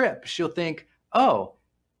go on a trip, she'll think, oh,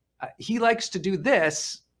 he likes to do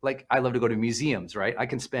this. Like, I love to go to museums, right?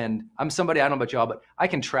 I'm somebody, I don't know about y'all, but I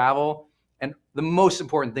can travel. And the most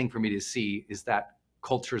important thing for me to see is that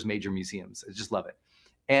culture's major museums. I just love it.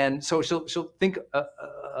 And so she'll think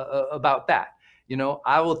about that. You know,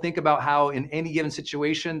 I will think about how in any given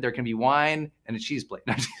situation, there can be wine and a cheese plate,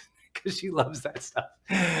 because she loves that stuff.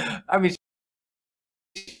 I mean,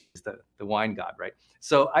 she's the wine god, right?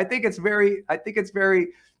 So I think it's very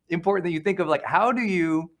important that you think of, like, how do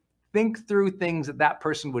you think through things that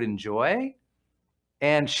person would enjoy?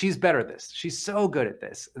 And she's better at this. She's so good at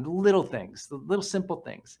this. The little things, the little simple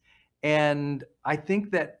things. And I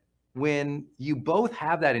think that when you both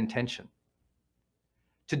have that intention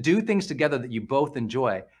to do things together that you both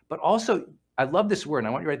enjoy, but also, I love this word, and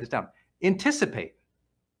I want you to write this down, anticipate.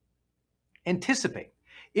 Anticipate.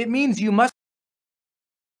 It means you must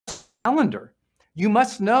calendar. You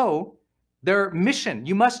must know their mission.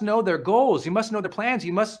 You must know their goals. You must know their plans.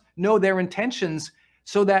 You must know their intentions,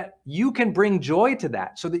 so that you can bring joy to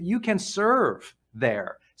that, so that you can serve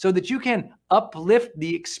there, so that you can uplift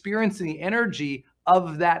the experience and the energy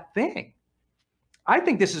of that thing. I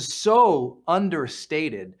think this is so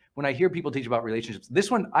understated when I hear people teach about relationships. This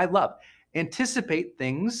one I love. Anticipate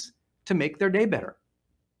things to make their day better.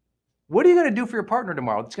 What are you going to do for your partner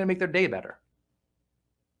tomorrow that's going to make their day better?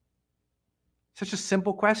 Such a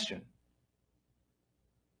simple question.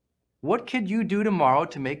 What could you do tomorrow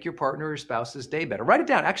to make your partner or spouse's day better? Write it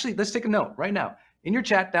down. Actually, let's take a note right now. In your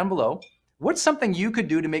chat down below, what's something you could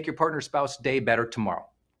do to make your partner or spouse day better tomorrow?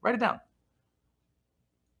 Write it down.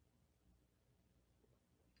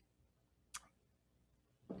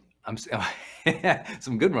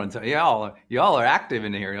 Some good ones. Y'all are active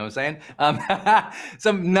in here, you know what I'm saying?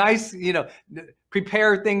 Some nice,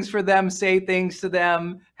 prepare things for them, say things to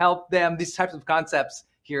them, help them, these types of concepts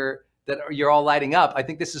here that you're all lighting up. I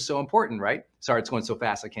think this is so important, right? Sorry, it's going so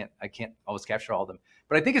fast. I can't always capture all of them,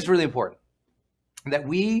 but I think it's really important that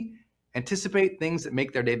we anticipate things that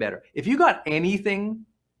make their day better. If you got anything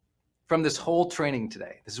from this whole training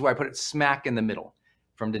today, this is where I put it smack in the middle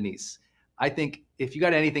from Denise. I think if you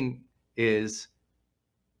got anything is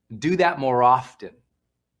do that more often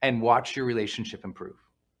and watch your relationship improve.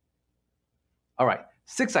 All right,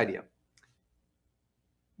 sixth idea.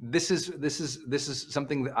 This is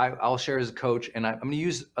something that I'll share as a coach, and I'm going to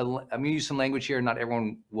use some language here not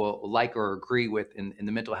everyone will like or agree with in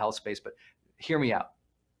the mental health space, but hear me out.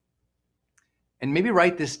 And maybe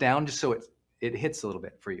write this down just so it hits a little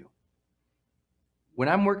bit for you. When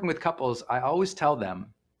I'm working with couples, I always tell them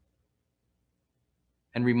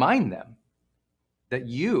and remind them that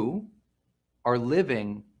you are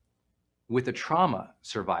living with a trauma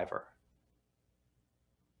survivor.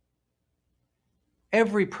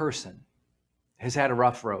 Every person has had a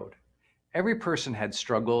rough road. Every person had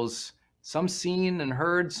struggles, some seen and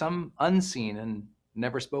heard, some unseen and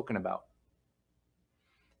never spoken about.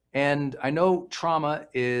 And I know trauma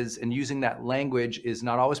is, and using that language is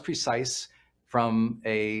not always precise from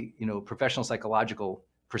a professional psychological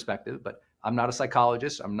perspective, but I'm not a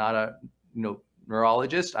psychologist. I'm not a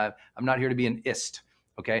neurologist. I'm not here to be an ist,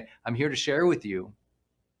 okay? I'm here to share with you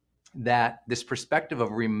that this perspective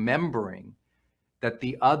of remembering that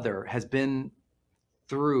the other has been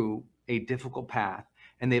through a difficult path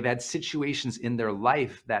and they've had situations in their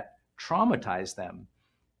life that traumatized them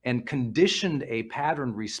and conditioned a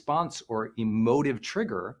pattern response or emotive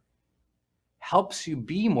trigger helps you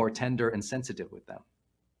be more tender and sensitive with them.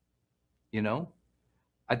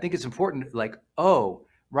 I think it's important, like, oh,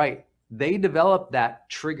 right, they developed that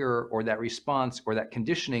trigger or that response or that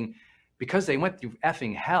conditioning because they went through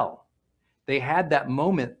effing hell. They had that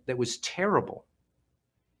moment that was terrible.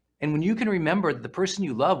 And when you can remember that the person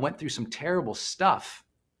you love went through some terrible stuff,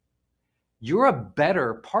 you're a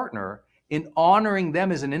better partner in honoring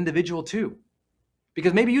them as an individual too.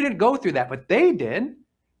 Because maybe you didn't go through that, but they did.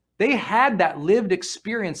 They had that lived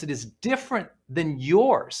experience that is different than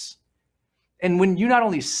yours. And when you not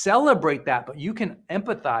only celebrate that, but you can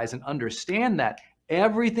empathize and understand that,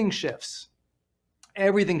 everything shifts.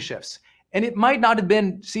 Everything shifts. And it might not have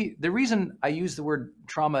been, see, the reason I use the word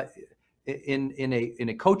trauma in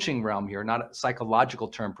a coaching realm here, not a psychological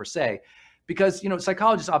term per se, because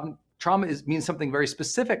psychologists often, trauma means something very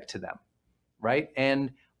specific to them, right?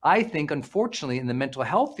 And I think, unfortunately, in the mental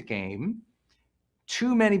health game,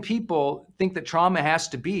 too many people think that trauma has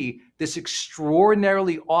to be this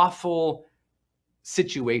extraordinarily awful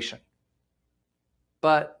situation.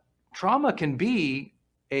 But trauma can be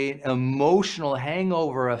an emotional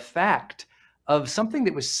hangover effect of something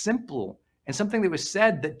that was simple and something that was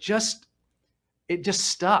said that it just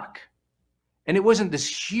stuck. And it wasn't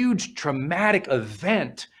this huge traumatic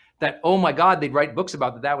event that, oh my God, they'd write books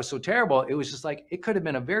about that was so terrible. It was just like, it could have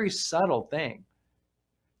been a very subtle thing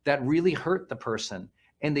that really hurt the person.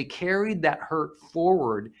 And they carried that hurt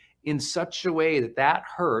forward in such a way that that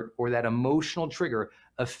hurt or that emotional trigger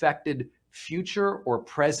affected future or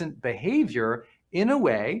present behavior in a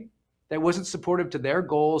way that wasn't supportive to their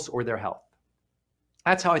goals or their health.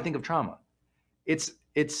 That's how I think of trauma. It's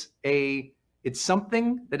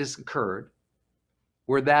something that has occurred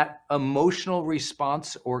where that emotional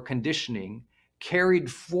response or conditioning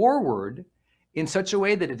carried forward in such a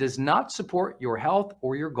way that it does not support your health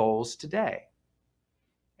or your goals today.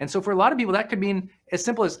 And so for a lot of people, that could mean as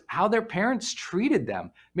simple as how their parents treated them.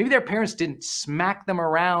 Maybe their parents didn't smack them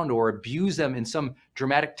around or abuse them in some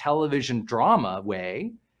dramatic television drama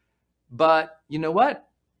way, but you know what?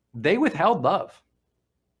 They withheld love.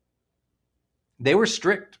 They were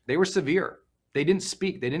strict. They were severe. They didn't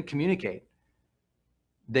speak. They didn't communicate.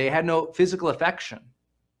 They had no physical affection.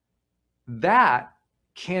 That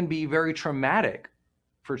can be very traumatic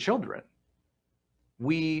for children.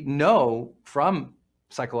 We know from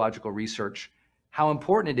psychological research how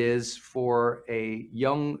important it is for a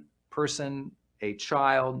young person, a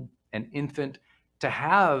child, an infant, to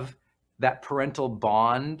have that parental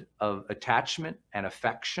bond of attachment and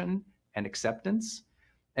affection and acceptance.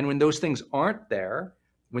 And when those things aren't there,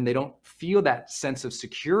 when they don't feel that sense of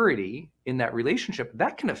security in that relationship,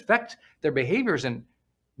 that can affect their behaviors and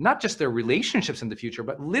not just their relationships in the future,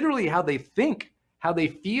 but literally how they think, how they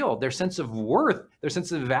feel, their sense of worth, their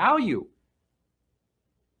sense of value.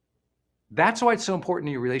 That's why it's so important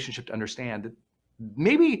in your relationship to understand that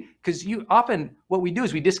maybe, because you often, what we do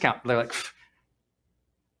is we discount. They're like,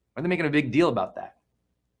 are they making a big deal about that?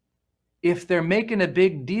 If they're making a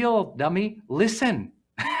big deal, dummy, listen.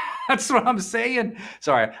 That's what I'm saying.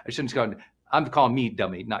 Sorry, I shouldn't call. I'm calling me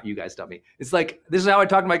dummy, not you guys dummy. It's like, this is how I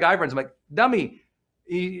talk to my guy friends. I'm like, dummy,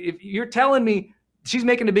 if you're telling me she's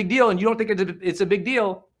making a big deal and you don't think it's a big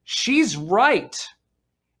deal, she's right.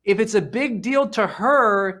 If it's a big deal to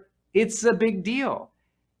her, it's a big deal.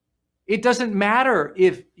 It doesn't matter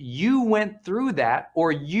if you went through that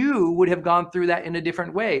or you would have gone through that in a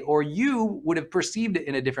different way or you would have perceived it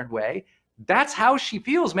in a different way. That's how she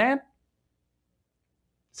feels, man.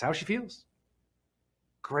 That's how she feels.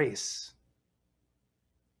 Grace.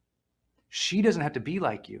 She doesn't have to be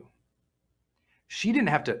like you. She didn't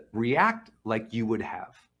have to react like you would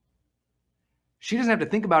have. She doesn't have to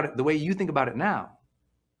think about it the way you think about it now.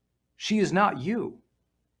 She is not you.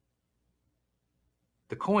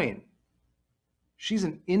 The coin. She's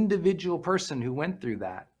an individual person who went through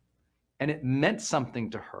that, and it meant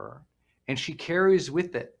something to her, and she carries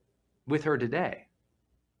with her today.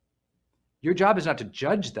 Your job is not to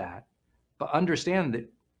judge that, but understand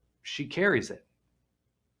that she carries it.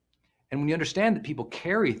 And when you understand that people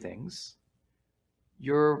carry things,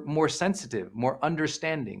 you're more sensitive, more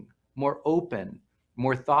understanding, more open,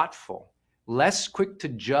 more thoughtful, less quick to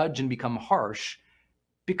judge and become harsh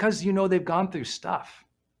because you know they've gone through stuff.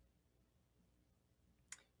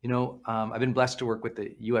 You know, I've been blessed to work with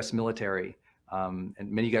the U.S. military. And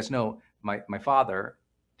many of you guys know my father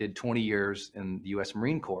did 20 years in the U.S.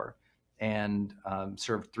 Marine Corps and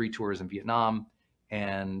served 3 tours in Vietnam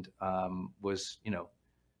and was, you know,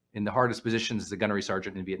 in the hardest positions as a gunnery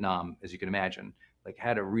sergeant in Vietnam, as you can imagine, like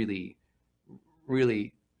had a really,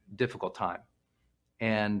 really difficult time.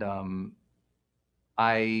 And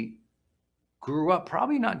I grew up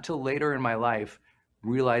probably not until later in my life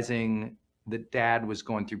realizing that Dad was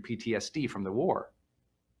going through PTSD from the war.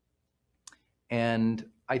 And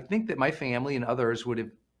I think that my family and others would have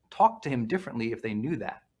talked to him differently if they knew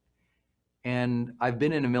that. And I've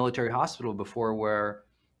been in a military hospital before where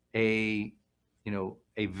a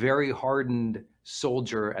very hardened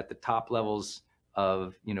soldier at the top levels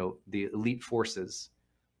of, you know, the elite forces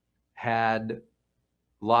had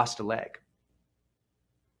lost a leg.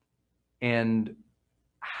 And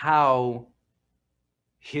how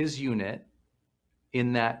his unit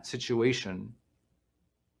in that situation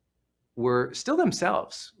were still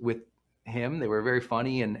themselves with him. They were very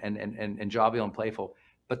funny and jovial and playful,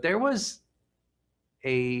 but there was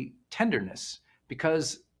a tenderness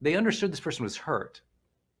because they understood this person was hurt.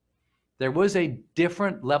 There was a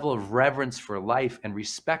different level of reverence for life and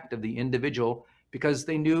respect of the individual because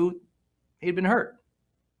they knew he'd been hurt.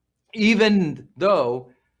 Even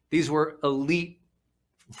though these were elite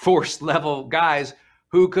force level guys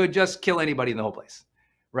who could just kill anybody in the whole place,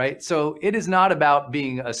 right? So it is not about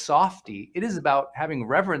being a softie. It is about having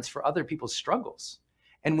reverence for other people's struggles.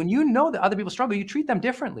 And when you know that other people struggle, you treat them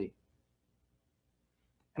differently.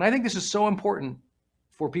 And I think this is so important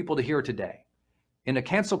for people to hear today. In a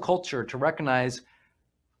cancel culture, to recognize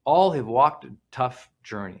all have walked a tough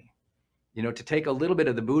journey. You know, to take a little bit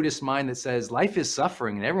of the Buddhist mind that says life is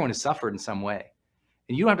suffering and everyone has suffered in some way.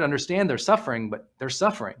 And you don't have to understand their suffering, but they're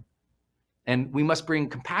suffering. And we must bring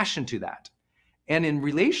compassion to that. And in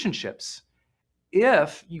relationships,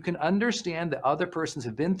 if you can understand that other persons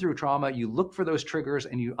have been through trauma, you look for those triggers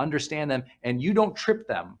and you understand them and you don't trip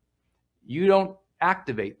them. You don't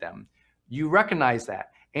activate them. You recognize that.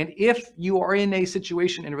 And if you are in a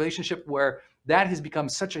situation in a relationship where that has become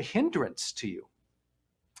such a hindrance to you,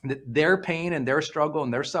 that their pain and their struggle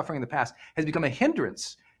and their suffering in the past has become a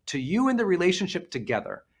hindrance to you in the relationship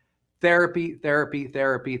together, therapy, therapy,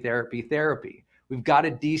 therapy, therapy, therapy. We've got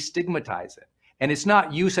to destigmatize it. And it's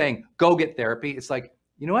not you saying, go get therapy. It's like,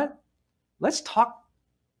 you know what? Let's talk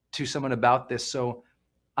to someone about this so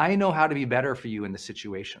I know how to be better for you in this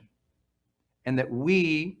situation. And that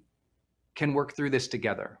we can work through this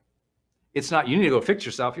together. It's not, you need to go fix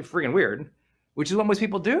yourself. You're freaking weird, which is what most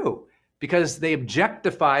people do because they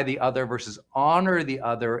objectify the other versus honor the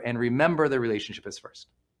other and remember the relationship as first.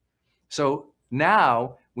 So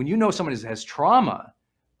now when you know someone has trauma,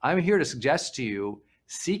 I'm here to suggest to you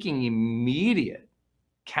seeking immediate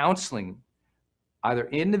counseling, either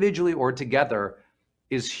individually or together,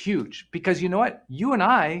 is huge. Because you know what? You and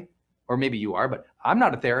I, or maybe you are, but I'm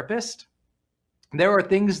not a therapist. There are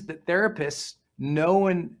things that therapists know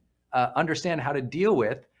and understand how to deal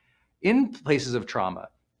with in places of trauma,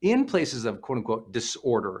 in places of quote unquote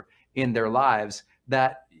disorder in their lives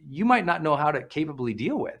that you might not know how to capably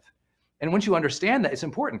deal with. And once you understand that, it's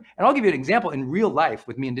important. And I'll give you an example in real life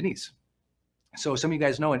with me and Denise. So some of you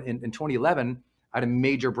guys know in 2011, I had a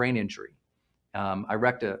major brain injury. I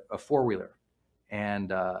wrecked a four-wheeler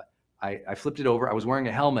and I flipped it over. I was wearing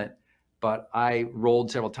a helmet, but I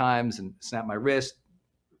rolled several times and snapped my wrist,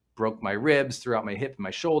 broke my ribs throughout my hip and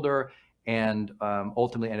my shoulder, and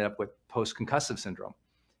ultimately ended up with post-concussive syndrome.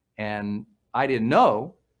 And I didn't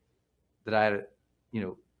know that I had a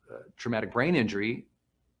traumatic brain injury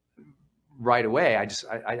right away.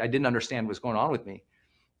 I didn't understand what was going on with me.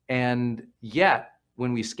 And yet,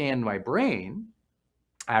 when we scanned my brain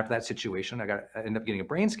after that situation, I ended up getting a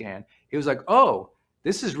brain scan. It was like, oh,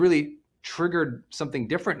 this has really triggered something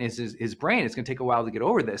different in his brain. It's going to take a while to get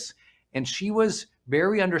over this. And she was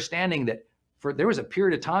very understanding that there was a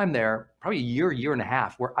period of time there, probably a year and a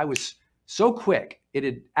half, where I was so quick, it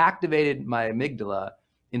had activated my amygdala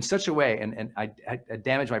in such a way, and I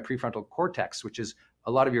damaged my prefrontal cortex, which is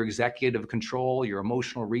a lot of your executive control, your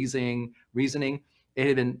emotional reasoning. It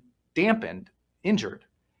had been dampened, injured.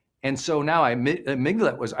 And so now I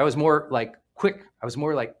was more like quick. I was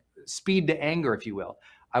more like speed to anger, if you will.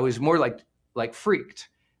 I was more like freaked.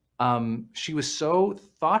 She was so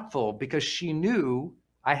thoughtful because she knew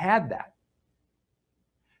I had that.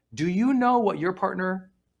 Do you know what your partner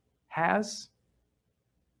has?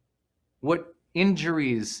 What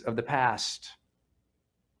injuries of the past,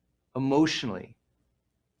 emotionally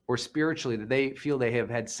or spiritually, that they feel they have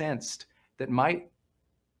had sensed that might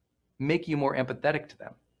make you more empathetic to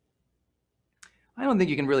them? I don't think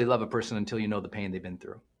you can really love a person until you know the pain they've been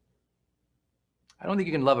through. I don't think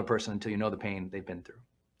you can love a person until you know the pain they've been through.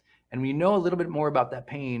 And when you know a little bit more about that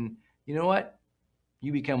pain, you know what?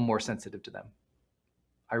 You become more sensitive to them.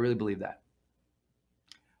 I really believe that.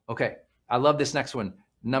 Okay, I love this next one,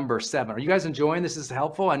 number 7. Are you guys enjoying this? Is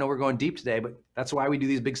helpful? I know we're going deep today, but that's why we do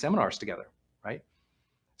these big seminars together, right?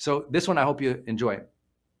 So this one, I hope you enjoy.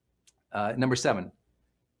 Number 7,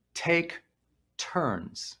 take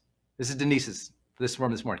turns. This is Denise's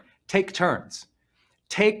from this morning. Take turns.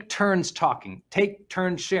 Take turns talking. Take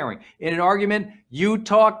turns sharing. In an argument, you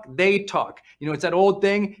talk, they talk. It's that old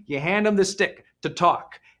thing, you hand them the stick to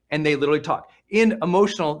talk, and they literally talk. In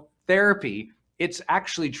emotional therapy, it's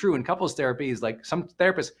actually true. In couples therapy, is like some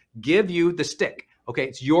therapists give you the stick. Okay,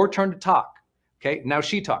 it's your turn to talk. Okay, now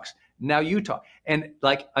she talks. Now you talk. And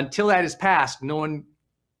like until that is passed, no one,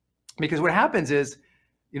 because what happens is,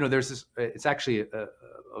 there's this, it's actually a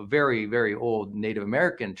very, very old Native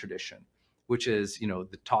American tradition, which is,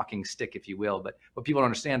 the talking stick, if you will. But what people don't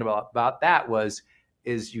understand about that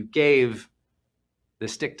is you gave the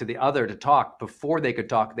stick to the other to talk. Before they could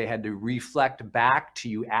talk, they had to reflect back to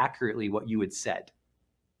you accurately what you had said.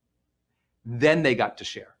 Then they got to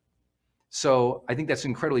share. So I think that's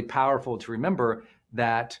incredibly powerful to remember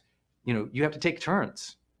that, you have to take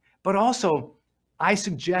turns. But also, I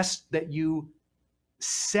suggest that you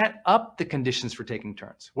set up the conditions for taking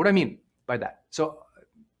turns. What do I mean by that? So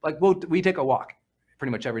like we take a walk pretty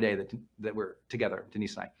much every day that we're together,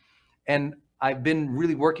 Denise and I. And I've been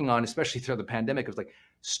really working on, especially through the pandemic, of like,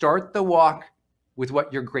 start the walk with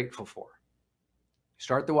what you're grateful for.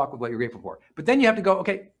 Start the walk with what you're grateful for. But then you have to go,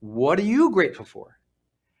 okay, what are you grateful for?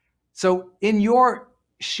 So in your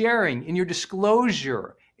sharing, in your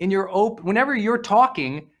disclosure, in your open, whenever you're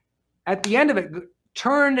talking, at the end of it,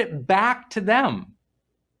 turn it back to them.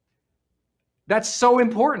 That's so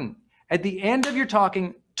important. At the end of your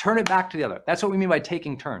talking, turn it back to the other. That's what we mean by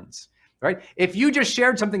taking turns, right? If you just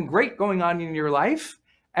shared something great going on in your life,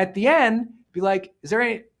 at the end, be like, is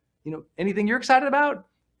there anything you're excited about?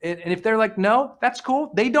 And if they're like, no, that's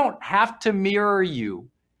cool. They don't have to mirror you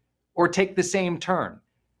or take the same turn.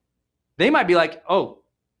 They might be like, oh,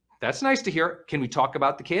 that's nice to hear. Can we talk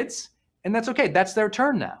about the kids? And that's okay. That's their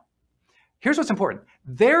turn now. Here's what's important.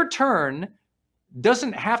 Their turn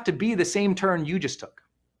doesn't have to be the same turn you just took.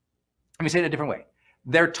 Let me say it a different way.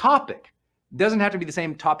 Their topic doesn't have to be the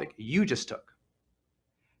same topic you just took.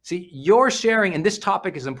 See, you're sharing, and this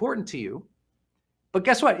topic is important to you, but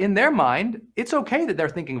guess what? In their mind, it's okay that they're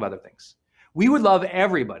thinking of other things. We would love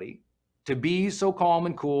everybody to be so calm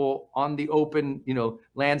and cool on the open,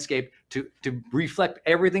 landscape, to reflect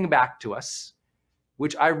everything back to us,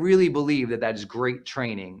 which I really believe that is great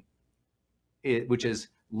training, which is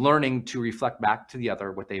learning to reflect back to the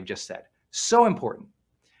other what they've just said. So important.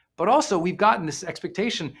 But also, we've gotten this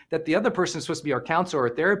expectation that the other person is supposed to be our counselor or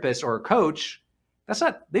therapist or a coach. That's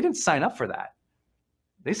not, they didn't sign up for that.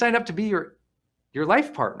 They signed up to be your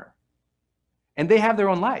life partner. And they have their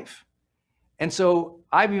own life. And so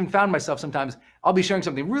I've even found myself sometimes, I'll be sharing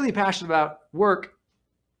something really passionate about work,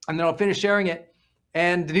 and then I'll finish sharing it.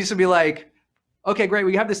 And Denise will be like, okay, great,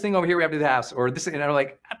 we have this thing over here we have to do the house, or this, and I'm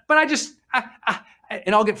like, but I just,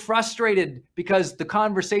 and I'll get frustrated because the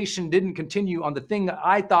conversation didn't continue on the thing that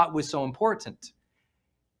I thought was so important.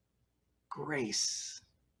 Grace.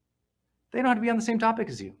 They don't have to be on the same topic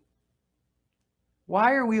as you.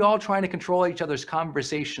 Why are we all trying to control each other's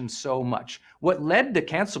conversations so much? What led to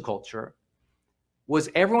cancel culture was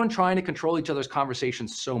everyone trying to control each other's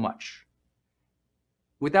conversations so much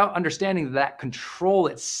without understanding that control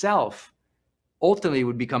itself ultimately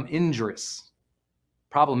would become injurious,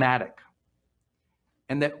 problematic.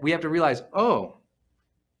 And that we have to realize, oh,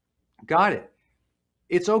 got it.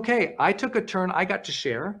 It's okay. I took a turn. I got to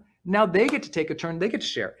share. Now they get to take a turn. They get to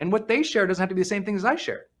share. And what they share doesn't have to be the same thing as I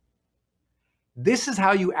shared. This is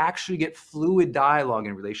how you actually get fluid dialogue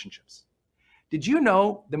in relationships. Did you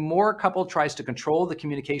know the more a couple tries to control the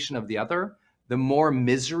communication of the other, the more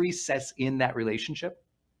misery sets in that relationship?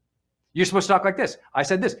 You're supposed to talk like this. I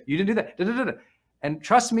said this. You didn't do that. Da, da, da, da. And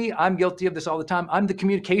trust me, I'm guilty of this all the time. I'm the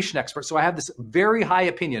communication expert. So I have this very high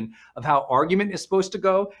opinion of how argument is supposed to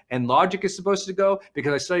go and logic is supposed to go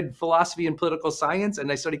because I studied philosophy and political science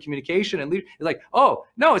and I studied communication and leadership. It's like, oh,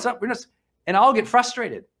 no, it's not. We're not. And I'll get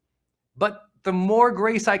frustrated. But the more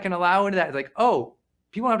grace I can allow into that, it's like, oh,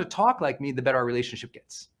 people don't have to talk like me, the better our relationship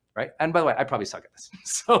gets, right? And by the way, I probably suck at this.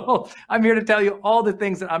 So I'm here to tell you all the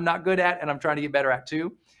things that I'm not good at and I'm trying to get better at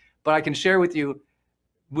too. But I can share with you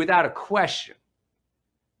without a question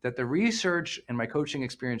that the research and my coaching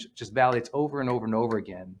experience just validates over and over and over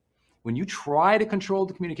again. When you try to control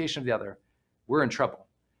the communication of the other, we're in trouble,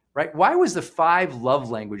 right? Why was the 5 love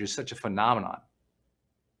languages such a phenomenon?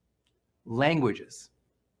 Languages.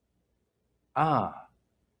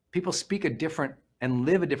 People speak a different and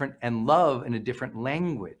live a different and love in a different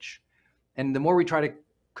language. And the more we try to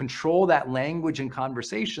control that language and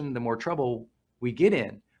conversation, the more trouble we get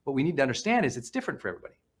in. What we need to understand is it's different for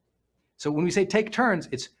everybody. So when we say take turns,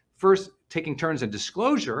 it's first taking turns in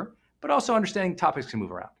disclosure, but also understanding topics can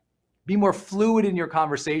move around. Be more fluid in your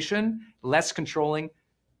conversation, less controlling,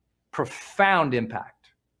 profound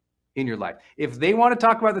impact in your life. If they want to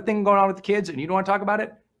talk about the thing going on with the kids and you don't want to talk about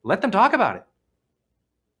it, let them talk about it.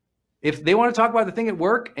 If they want to talk about the thing at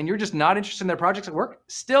work and you're just not interested in their projects at work,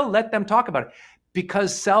 still let them talk about it,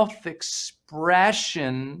 because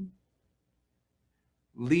self-expression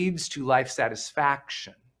leads to life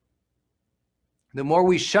satisfaction. The more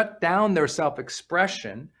we shut down their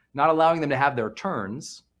self-expression, not allowing them to have their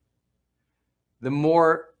turns, the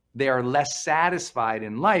more they are less satisfied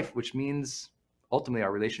in life, which means ultimately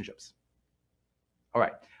our relationships. All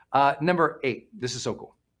right. Number 8, this is so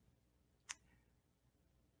cool.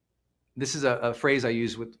 This is a phrase I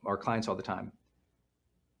use with our clients all the time.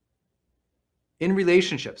 In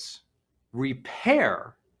relationships,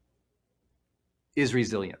 repair is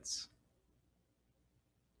resilience.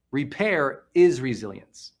 Repair is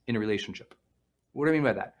resilience in a relationship. What do I mean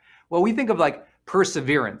by that? Well, we think of like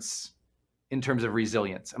perseverance in terms of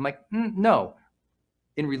resilience. I'm like, no.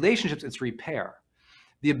 In relationships, it's repair.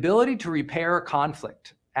 The ability to repair a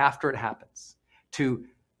conflict after it happens, to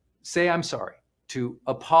say I'm sorry, to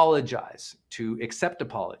apologize, to accept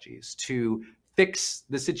apologies, to fix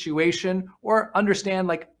the situation, or understand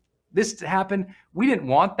like this happened. We didn't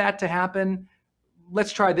want that to happen.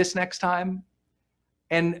 Let's try this next time.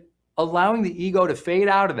 And allowing the ego to fade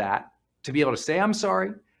out of that, to be able to say I'm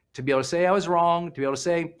sorry, to be able to say I was wrong, to be able to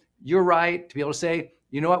say you're right, to be able to say,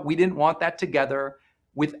 you know what, we didn't want that together,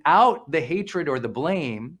 without the hatred or the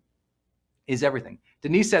blame, is everything.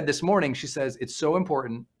 Denise said this morning, she says, it's so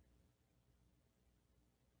important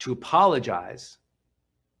to apologize,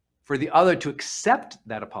 for the other to accept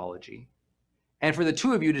that apology, and for the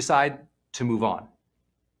two of you to decide to move on.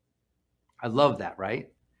 I love that,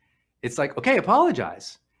 right? It's like, okay,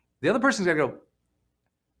 apologize. The other person's got to go,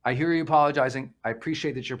 I hear you apologizing. I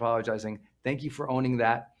appreciate that you're apologizing. Thank you for owning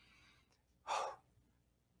that.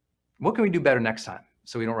 What can we do better next time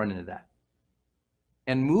so we don't run into that?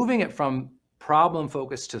 And moving it from problem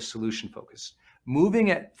focused to solution focused, moving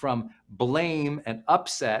it from blame and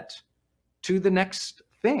upset to the next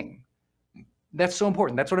thing. That's so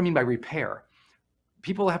important. That's what I mean by repair.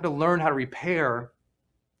 People have to learn how to repair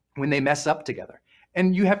when they mess up together.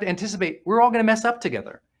 And you have to anticipate, we're all going to mess up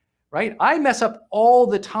together, right? I mess up all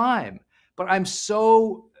the time, but I'm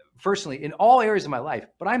so personally in all areas of my life,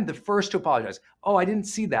 but I'm the first to apologize. Oh, I didn't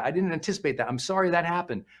see that. I didn't anticipate that. I'm sorry that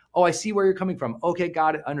happened. Oh, I see where you're coming from. Okay,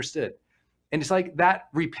 got it, understood. And it's like that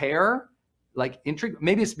repair, like intrigue.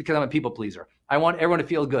 Maybe it's because I'm a people pleaser. I want everyone to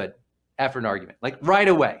feel good after an argument, like right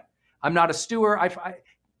away. I'm not a stewer.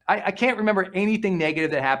 I can't remember anything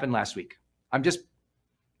negative that happened last week.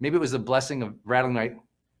 Maybe it was the blessing of rattling my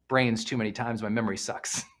brains too many times. My memory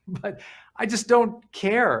sucks. But I just don't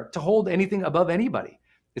care to hold anything above anybody.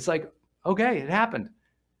 It's like, okay, it happened.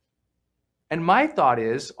 And my thought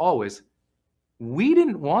is always, we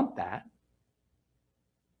didn't want that.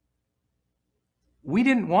 We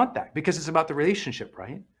didn't want that because it's about the relationship,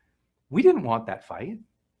 right? We didn't want that fight.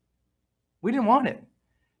 We didn't want it.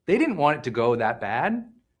 They didn't want it to go that bad.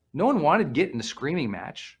 No one wanted to get in a screaming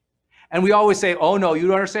match. And we always say, oh no, you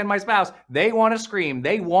don't understand my spouse. They want to scream.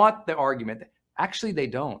 They want the argument. Actually, they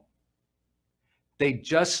don't. They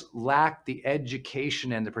just lack the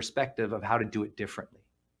education and the perspective of how to do it differently.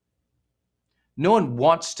 No one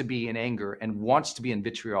wants to be in anger and wants to be in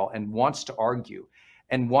vitriol and wants to argue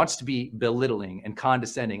and wants to be belittling and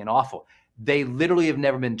condescending and awful. They literally have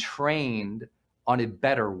never been trained on a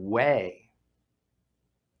better way.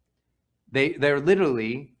 They're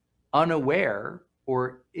literally unaware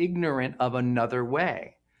or ignorant of another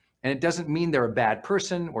way. And it doesn't mean they're a bad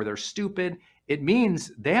person or they're stupid. It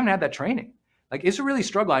means they haven't had that training. Like, it's a really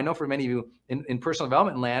struggle. I know for many of you in personal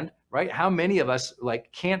development land, right? How many of us like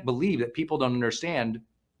can't believe that people don't understand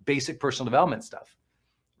basic personal development stuff,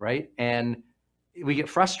 right? And we get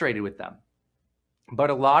frustrated with them. But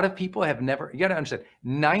a lot of people have never, you got to understand,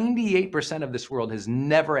 98% of this world has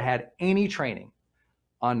never had any training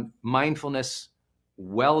on mindfulness,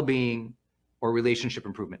 well-being, or relationship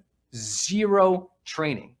improvement. Zero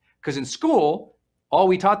training. Because in school, all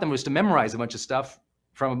we taught them was to memorize a bunch of stuff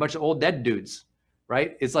from a bunch of old dead dudes,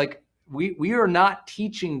 right? It's like we are not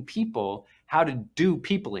teaching people how to do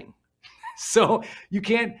peopling. So you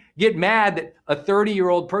can't get mad that a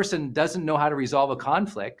 30-year-old person doesn't know how to resolve a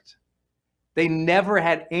conflict. They never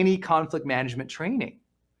had any conflict management training.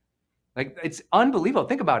 Like, it's unbelievable.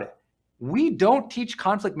 Think about it. We don't teach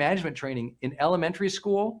conflict management training in elementary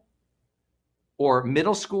school or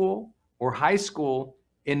middle school or high school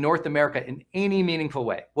in North America in any meaningful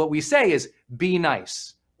way. What we say is be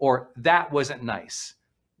nice or that wasn't nice.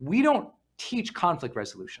 We don't teach conflict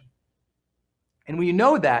resolution. And when you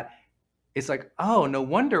know that, it's like, oh, no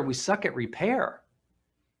wonder we suck at repair.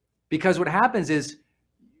 Because what happens is,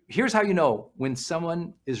 here's how you know when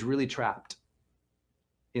someone is really trapped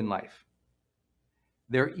in life.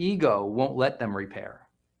 Their ego won't let them repair.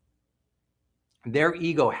 Their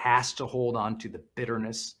ego has to hold on to the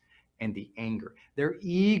bitterness and the anger. Their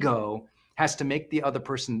ego has to make the other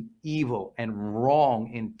person evil and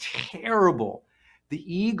wrong and terrible. The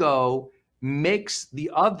ego makes the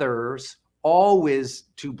others always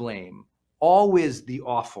to blame, always the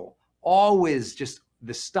awful, always just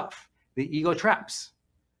the stuff. The ego traps.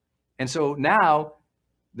 And so now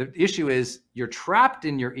the issue is you're trapped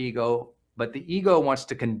in your ego, but the ego wants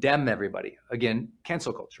to condemn everybody. Again,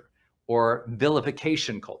 cancel culture or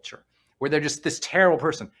vilification culture, where they're just this terrible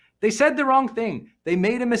person. They said the wrong thing. They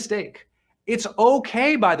made a mistake. It's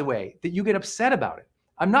okay, by the way, that you get upset about it.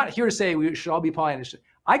 I'm not here to say we should all be Pollyannish.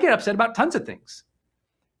 I get upset about tons of things.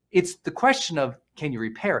 It's the question of, can you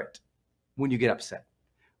repair it when you get upset,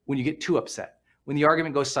 when you get too upset, when the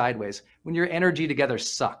argument goes sideways, when your energy together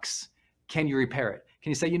sucks? Can you repair it? Can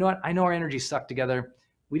you say, you know what? I know our energy sucked together.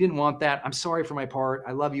 We didn't want that. I'm sorry for my part.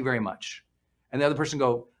 I love you very much. And the other person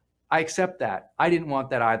go, I accept that. I didn't want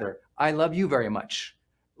that either. I love you very much.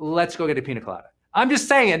 Let's go get a pina colada. I'm just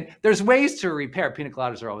saying there's ways to repair. Pina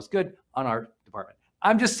coladas are always good on our department.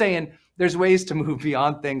 I'm just saying there's ways to move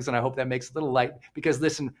beyond things, and I hope that makes a little light, because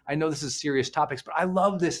listen, I know this is serious topics, but I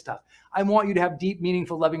love this stuff. I want you to have deep,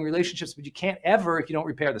 meaningful, loving relationships, but you can't ever if you don't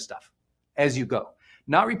repair the stuff as you go.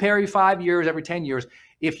 Not repair every 5 years, every 10 years.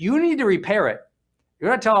 If you need to repair it, you're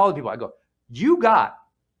going to tell all the people, I go, you got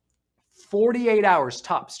 48 hours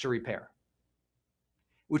tops to repair,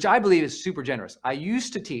 which I believe is super generous. I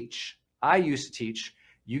used to teach,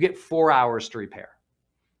 you get 4 hours to repair.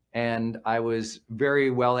 And I was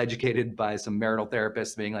very well educated by some marital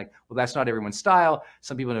therapists being like, well, that's not everyone's style.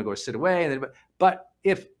 Some people don't go sit away. But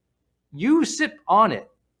if you sit on it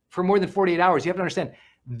for more than 48 hours, you have to understand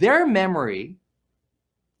their memory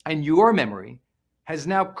and your memory has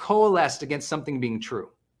now coalesced against something being true.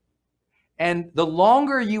 And the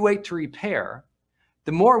longer you wait to repair,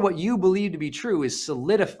 the more what you believe to be true is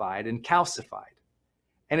solidified and calcified.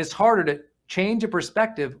 And it's harder to change a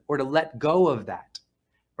perspective or to let go of that,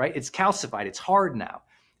 right? It's calcified. It's hard now.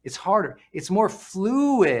 It's harder. It's more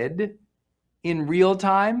fluid in real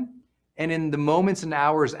time and in the moments and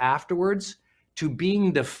hours afterwards to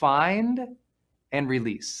being defined and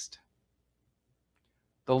released.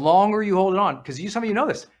 The longer you hold it on, because some of you know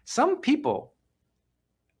this, some people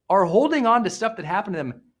are holding on to stuff that happened to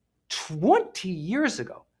them 20 years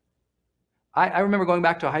ago. I remember going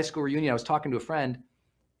back to a high school reunion. I was talking to a friend,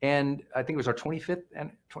 and I think it was our 25th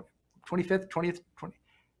and 25th, 20th, 20,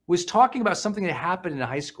 was talking about something that happened in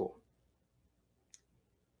high school.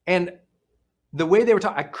 And the way they were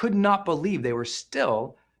talking, I could not believe they were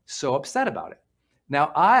still so upset about it.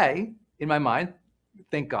 Now, in my mind,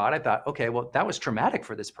 thank God, I thought, okay, well, that was traumatic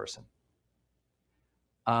for this person.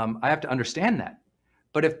 I have to understand that.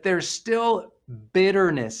 But if there's still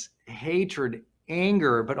bitterness, hatred,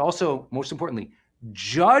 anger, but also, most importantly,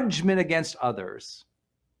 judgment against others,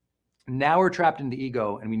 now we're trapped in the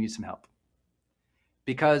ego and we need some help.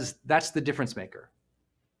 Because that's the difference maker.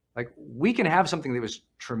 Like, we can have something that was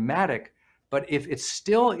traumatic, but if it's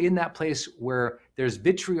still in that place where there's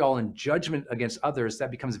vitriol and judgment against others,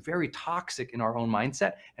 that becomes very toxic in our own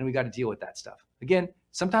mindset, and we got to deal with that stuff. Again,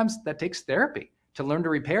 sometimes that takes therapy to learn to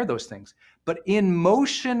repair those things. But in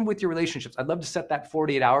motion with your relationships, I'd love to set that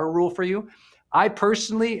 48-hour rule for you. I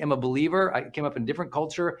personally am a believer. I came up in a different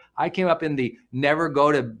culture. I came up in the never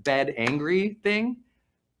go to bed angry thing.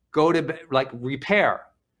 Go to bed, like, repair,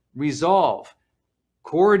 resolve,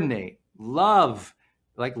 coordinate, love,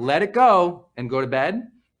 like, let it go and go to bed.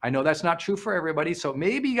 I know that's not true for everybody, so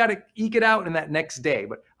maybe you got to eke it out in that next day.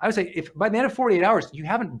 But I would say if by the end of 48 hours, you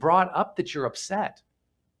haven't brought up that you're upset,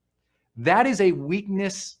 that is a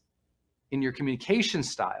weakness in your communication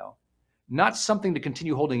style, not something to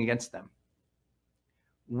continue holding against them.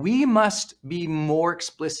 We must be more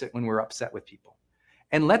explicit when we're upset with people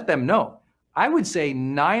and let them know. I would say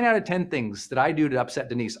 9 out of 10 things that I do to upset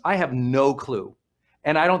Denise, I have no clue,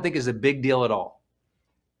 and I don't think is a big deal at all.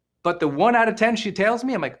 But the 1 out of 10 she tells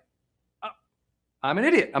me, I'm like, oh, I'm an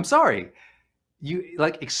idiot. I'm sorry.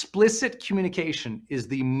 Explicit communication is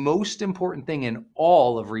the most important thing in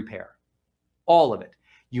all of repair. All of it.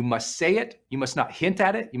 You must say it. You must not hint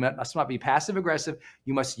at it. You must not be passive aggressive.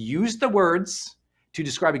 You must use the words to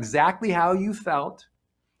describe exactly how you felt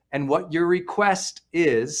and what your request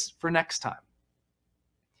is for next time.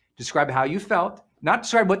 Describe how you felt, not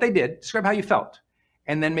describe what they did, describe how you felt,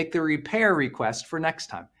 and then make the repair request for next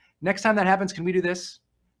time. Next time that happens, can we do this?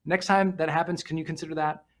 Next time that happens, can you consider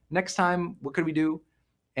that? Next time, what could we do?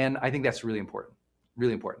 And I think that's really important,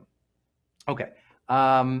 really important. Okay,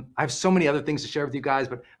 I have so many other things to share with you guys,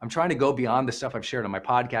 but I'm trying to go beyond the stuff I've shared on my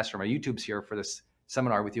podcast or my YouTubes here for this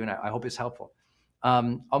seminar with you, and I hope it's helpful.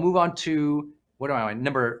 I'll move on to, what am I on?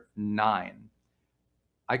 Number 9.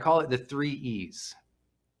 I call it the 3 E's.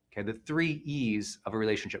 Okay, the 3 E's of a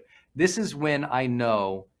relationship. This is when I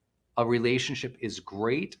know a relationship is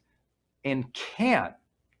great and can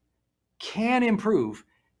improve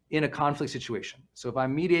in a conflict situation. So if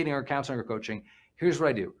I'm mediating or counseling or coaching, here's what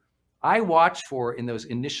I do. I watch for, in those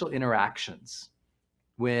initial interactions,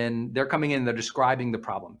 when they're coming in, they're describing the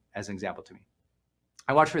problem as an example to me.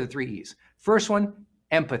 I watch for the 3 E's. First one,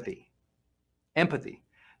 empathy. Empathy.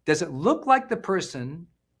 Does it look like the person,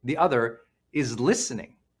 the other, is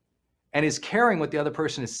listening and is caring what the other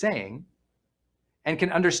person is saying and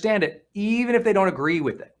can understand it even if they don't agree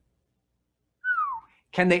with it?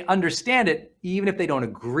 Can they understand it even if they don't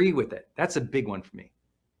agree with it? That's a big one for me.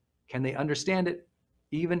 Can they understand it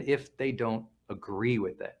even if they don't agree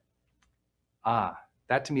with it?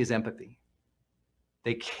 That to me is empathy.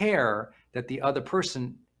 They care that the other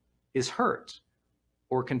person is hurt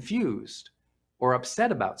or confused or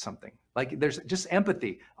upset about something. Like, there's just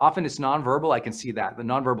empathy. Often it's nonverbal. I can see that. The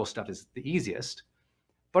nonverbal stuff is the easiest.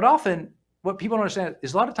 But often what people don't understand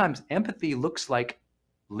is a lot of times empathy looks like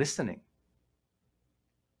listening.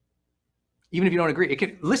 Even if you don't agree, it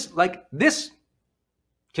can listen, like, this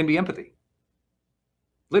can be empathy.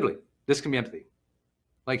 Literally, this can be empathy.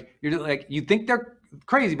 Like, you think they're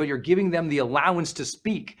crazy, but you're giving them the allowance to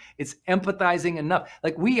speak. It's empathizing enough.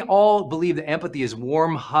 Like, we all believe that empathy is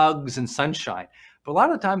warm hugs and sunshine. But a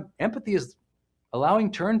lot of the time, empathy is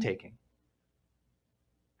allowing turn taking,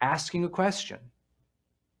 asking a question,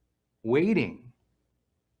 waiting,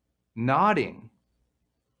 nodding,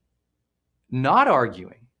 not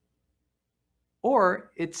arguing.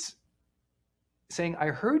 Or it's saying, I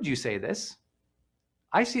heard you say this.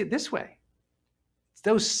 I see it this way. It's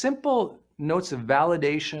those simple notes of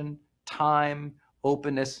validation, time,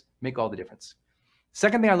 openness make all the difference.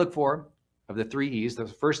 Second thing I look for of the 3 E's, the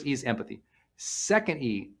first E is empathy. Second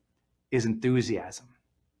E is enthusiasm.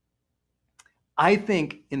 I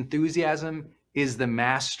think enthusiasm is the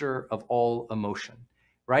master of all emotion,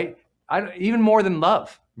 right? Even more than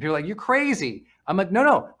love. You're like, you're crazy. I'm like,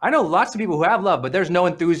 no. I know lots of people who have love, but there's no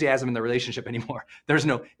enthusiasm in the relationship anymore. There's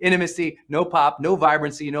no intimacy, no pop, no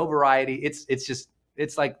vibrancy, no variety.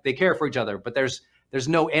 It's like they care for each other, but there's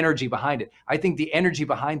no energy behind it. I think the energy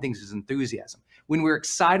behind things is enthusiasm. When we're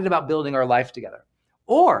excited about building our life together,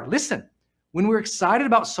 or listen, when we're excited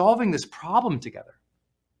about solving this problem together.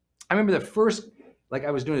 I remember the first, like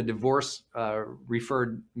I was doing a divorce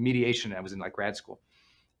referred mediation. I was in like grad school,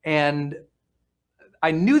 and I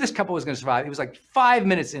knew this couple was going to survive. It was like 5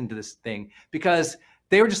 minutes into this thing because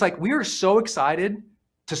they were just like, we are so excited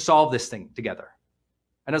to solve this thing together.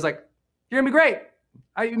 And I was like, you're gonna be great.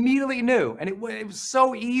 I immediately knew. And it was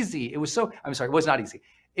so easy. I'm sorry, it was not easy.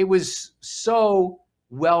 It was so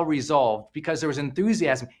well resolved because there was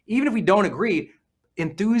enthusiasm. Even if we don't agree,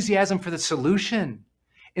 enthusiasm for the solution,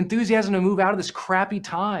 enthusiasm to move out of this crappy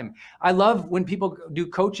time. I love when people do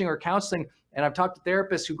coaching or counseling, and I've talked to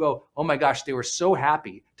therapists who go, oh my gosh, they were so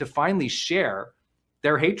happy to finally share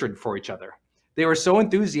their hatred for each other. They were so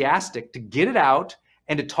enthusiastic to get it out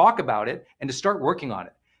and to talk about it and to start working on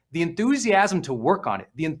it. The enthusiasm to work on it,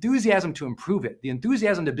 the enthusiasm to improve it, the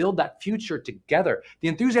enthusiasm to build that future together, the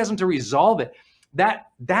enthusiasm to resolve it,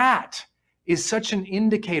 that is such an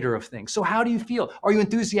indicator of things. So how do you feel? Are you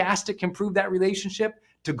enthusiastic to improve that relationship,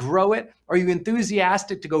 to grow it? Are you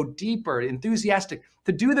enthusiastic to go deeper, enthusiastic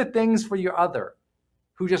to do the things for your other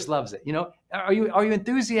who just loves it? You know, are you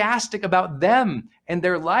enthusiastic about them and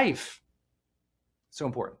their life? So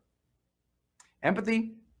important.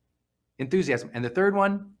 Empathy, enthusiasm. And the third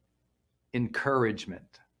one,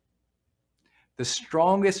 encouragement. The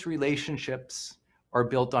strongest relationships are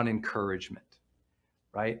built on encouragement,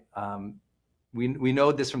 right? We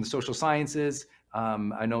know this from the social sciences.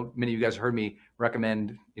 I know many of you guys heard me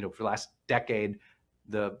recommend, for the last decade,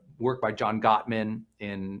 the work by John Gottman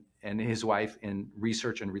and his wife in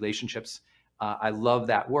research and relationships. I love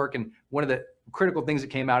that work. And one of the critical things that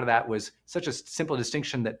came out of that was such a simple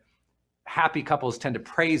distinction that happy couples tend to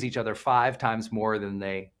praise each other 5 times more than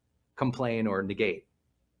they complain or negate.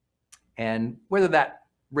 And whether that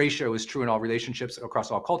ratio is true in all relationships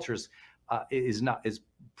across all cultures is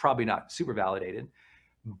probably not super validated.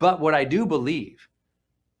 But what I do believe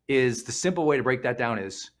is the simple way to break that down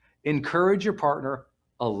is encourage your partner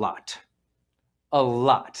a lot. A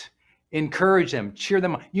lot. Encourage them, cheer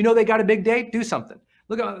them on. You know they got a big date? Do something.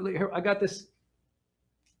 Look here, I got this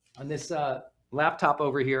on this laptop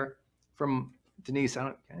over here from Denise.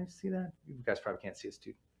 Can I see that? You guys probably can't see this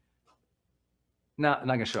too. No, I'm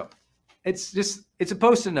not gonna show up. It's a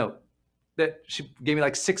Post-it note that she gave me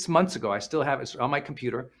like 6 months ago. I still have it on my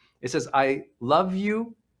computer. It says, I love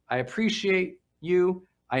you. I appreciate you.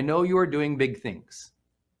 I know you are doing big things.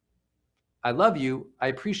 I love you. I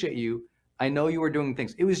appreciate you. I know you are doing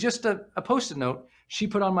things. It was just a Post-it note she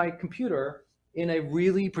put on my computer in a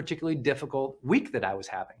really particularly difficult week that I was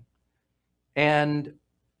having. And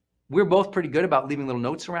we're both pretty good about leaving little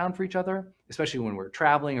notes around for each other, especially when we're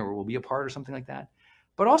traveling or we'll be apart or something like that.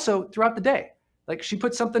 But also throughout the day, like she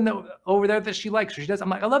put something over there that she likes, or she does. I'm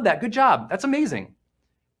like, I love that. Good job. That's amazing.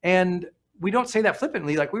 And we don't say that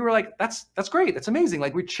flippantly. Like we were like, that's great. That's amazing.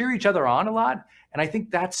 Like we cheer each other on a lot. And I think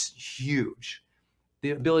that's huge.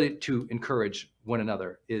 The ability to encourage one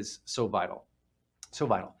another is so vital. So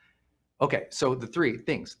vital. Okay. So the 3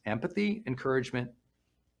 things: empathy, encouragement,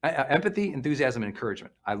 empathy, enthusiasm, and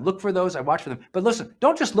encouragement. I look for those. I watch for them. But listen,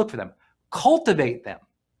 don't just look for them. Cultivate them.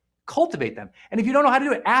 Cultivate them. And if you don't know how to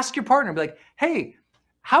do it, ask your partner. Be like, hey,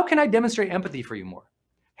 how can I demonstrate empathy for you more?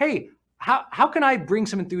 Hey, how can I bring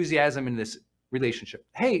some enthusiasm in this relationship?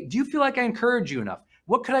 Hey, do you feel like I encourage you enough?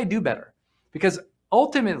 What could I do better? Because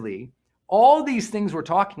ultimately, all these things we're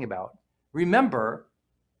talking about, remember,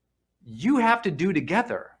 you have to do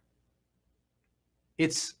together.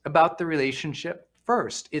 It's about the relationship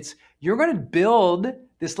first. You're going to build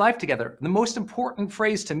this life together. The most important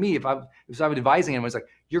phrase to me, if I was advising anyone, was like,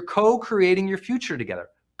 you're co-creating your future together.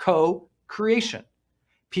 Co-creation.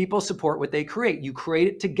 People support what they create. You create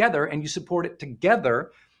it together and you support it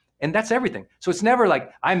together. And that's everything. So it's never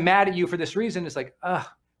like, I'm mad at you for this reason. It's like,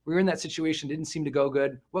 we were in that situation, didn't seem to go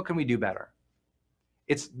good. What can we do better?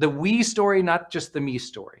 It's the we story, not just the me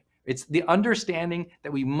story. It's the understanding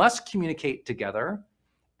that we must communicate together,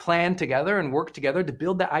 plan together, and work together to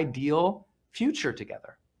build the ideal future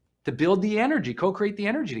together, to build the energy, co-create the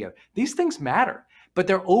energy together. These things matter, but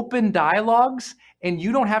they're open dialogues, and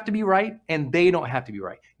you don't have to be right and they don't have to be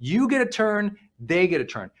right. You get a turn, they get a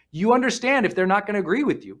turn. You understand if they're not going to agree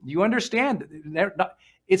with you. You understand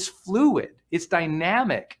it's fluid, it's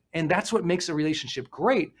dynamic, and that's what makes a relationship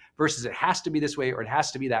great versus it has to be this way or it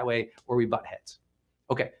has to be that way or we butt heads.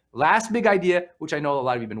 Okay, last big idea, which I know a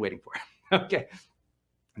lot of you have been waiting for. Okay,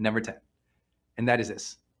 Number 10. And that is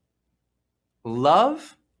this.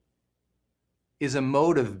 Love is a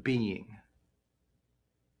mode of being.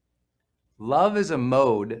 Love is a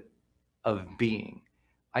mode of being.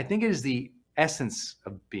 I think it is the essence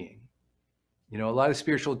of being. You know, a lot of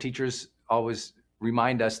spiritual teachers always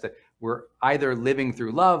remind us that we're either living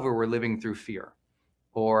through love or we're living through fear,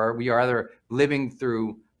 or we are either living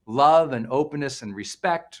through love and openness and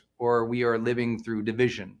respect, or we are living through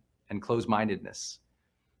division and closed-mindedness.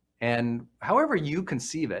 And however you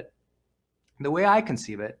conceive it, the way I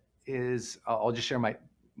conceive it is, I'll just share my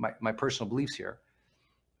personal beliefs here.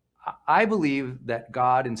 I believe that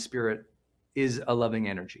God in spirit is a loving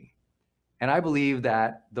energy. And I believe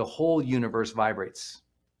that the whole universe vibrates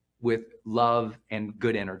with love and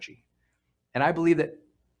good energy. And I believe that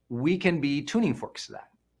we can be tuning forks to that,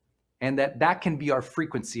 and that can be our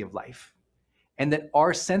frequency of life, and that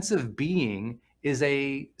our sense of being is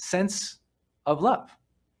a sense of love,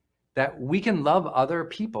 that we can love other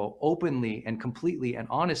people openly and completely and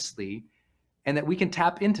honestly, and that we can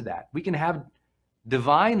tap into that. We can have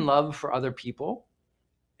divine love for other people,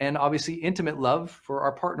 and obviously intimate love for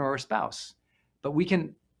our partner or spouse. But we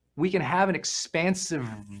can have an expansive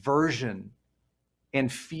version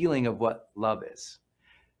and feeling of what love is.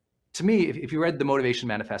 To me, if you read the Motivation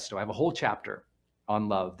Manifesto, I have a whole chapter on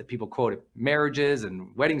love that people quote at marriages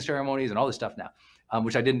and wedding ceremonies and all this stuff now,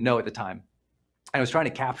 which I didn't know at the time. I was trying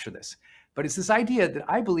to capture this. But it's this idea that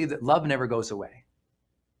I believe that love never goes away.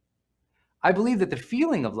 I believe that the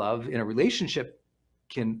feeling of love in a relationship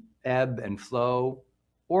can ebb and flow,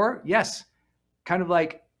 or yes, kind of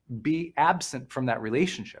like be absent from that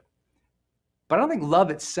relationship. But I don't think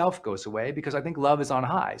love itself goes away, because I think love is on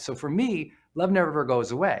high. So for me, love never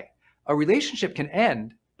goes away. A relationship can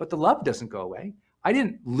end, but the love doesn't go away. I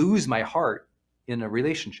didn't lose my heart in a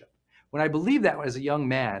relationship. When I believed that as a young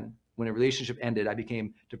man, when a relationship ended, I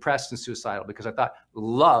became depressed and suicidal because I thought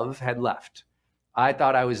love had left. I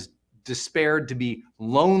thought I was despaired to be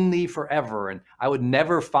lonely forever and I would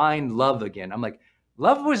never find love again. I'm like,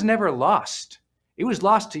 love was never lost. It was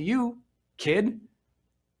lost to you, kid,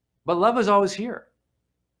 but love is always here.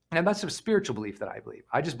 And that's a spiritual belief that I believe.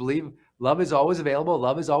 I just believe love is always available.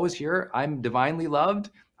 Love is always here. I'm divinely loved.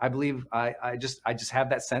 I believe I just have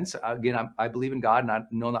that sense. Again, I believe in God, and I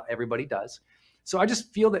know not everybody does. So I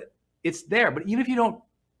just feel that it's there. But even if you don't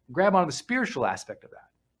grab onto the spiritual aspect of that,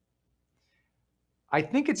 I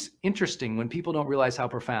think it's interesting when people don't realize how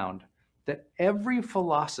profound that every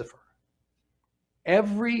philosopher,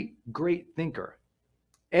 every great thinker,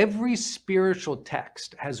 every spiritual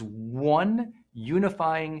text has one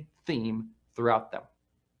unifying theme throughout them: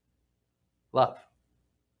 love.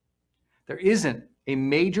 There isn't a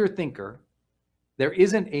major thinker, there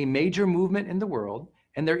isn't a major movement in the world,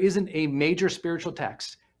 and there isn't a major spiritual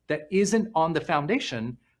text that isn't on the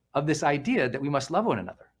foundation of this idea that we must love one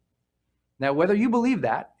another. Now, whether you believe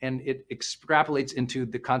that and it extrapolates into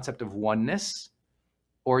the concept of oneness,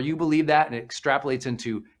 or you believe that and it extrapolates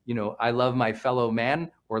into, I love my fellow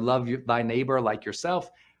man, or love thy neighbor like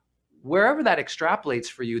yourself, wherever that extrapolates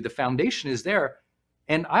for you, the foundation is there.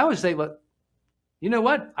 And I always say, well, you know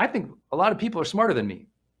what? I think a lot of people are smarter than me.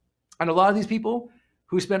 And a lot of these people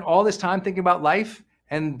who spend all this time thinking about life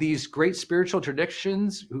and these great spiritual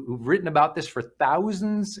traditions who've written about this for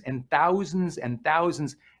thousands and thousands and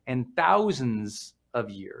thousands and thousands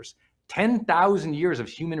of years, 10,000 years of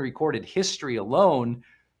human recorded history alone,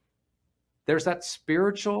 there's that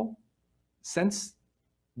spiritual sense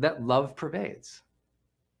that love pervades.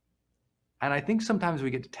 And I think sometimes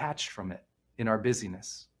we get detached from it in our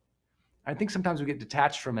busyness. I think sometimes we get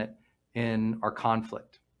detached from it in our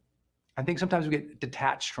conflict. I think sometimes we get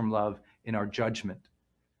detached from love in our judgment.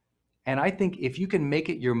 And I think if you can make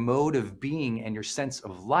it your mode of being and your sense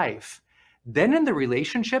of life, then in the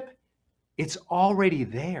relationship, it's already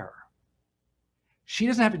there. She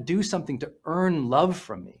doesn't have to do something to earn love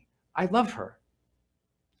from me. I love her.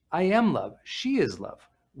 I am love. She is love.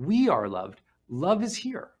 We are loved. Love is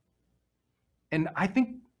here. And I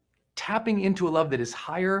think tapping into a love that is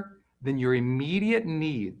higher than your immediate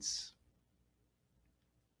needs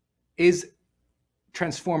is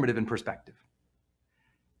transformative in perspective.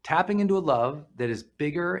 Tapping into a love that is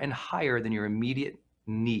bigger and higher than your immediate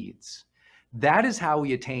needs. That is how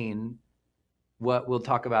we attain what we'll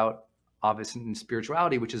talk about, obviously, in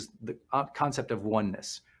spirituality, which is the concept of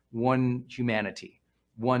oneness, one humanity,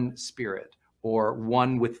 one spirit, or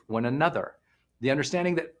one with one another. The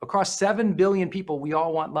understanding that across 7 billion people, we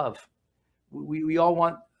all want love. We all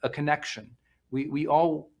want a connection. We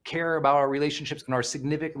all care about our relationships and are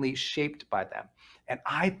significantly shaped by them. And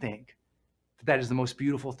I think that is the most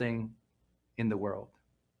beautiful thing in the world.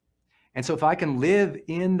 And so if I can live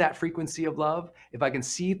in that frequency of love, if I can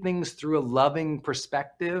see things through a loving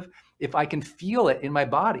perspective, if I can feel it in my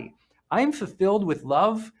body, I'm fulfilled with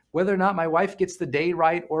love, whether or not my wife gets the day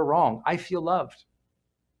right or wrong. I feel loved.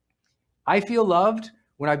 I feel loved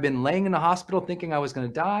when I've been laying in the hospital thinking I was going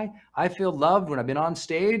to die. I feel loved when I've been on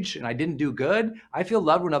stage and I didn't do good. I feel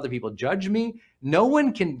loved when other people judge me. No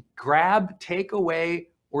one can grab, take away,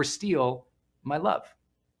 or steal my love.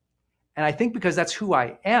 And I think because that's who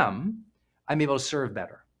I am, I'm able to serve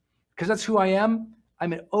better. Because that's who I am,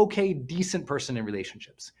 I'm an okay, decent person in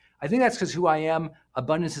relationships. I think that's because who I am,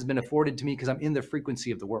 abundance has been afforded to me because I'm in the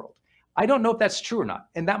frequency of the world. I don't know if that's true or not.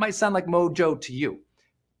 And that might sound like mojo to you.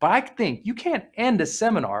 But I think you can't end a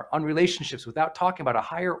seminar on relationships without talking about a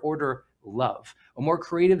higher order love, a more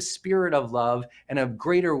creative spirit of love, and a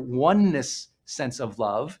greater oneness sense of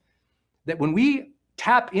love. That when we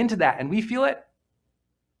tap into that and we feel it,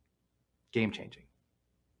 game changing.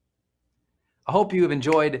 I hope you have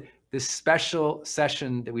enjoyed this special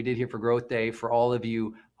session that we did here for Growth Day for all of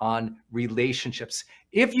you on relationships.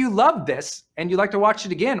 If you loved this and you'd like to watch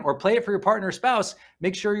it again or play it for your partner or spouse,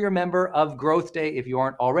 make sure you're a member of Growth Day. If you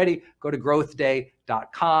aren't already, go to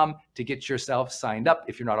growthday.com to get yourself signed up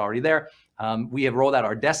if you're not already there. We have rolled out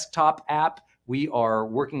our desktop app. We are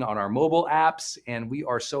working on our mobile apps, and we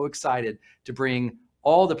are so excited to bring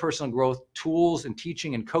all the personal growth tools and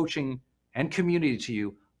teaching and coaching and community to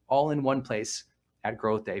you all in one place at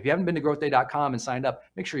Growth Day. If you haven't been to growthday.com and signed up,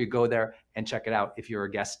 make sure you go there and check it out if you're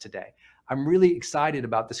a guest today. I'm really excited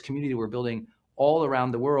about this community we're building all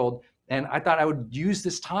around the world. And I thought I would use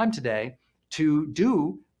this time today to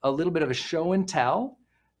do a little bit of a show and tell,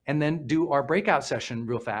 and then do our breakout session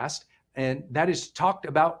real fast. And that is talked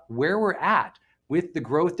about where we're at with the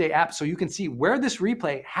Growth Day app. So you can see where this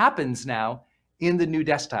replay happens now in the new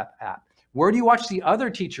desktop app. Where do you watch the other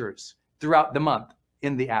teachers throughout the month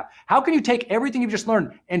in the app? How can you take everything you've just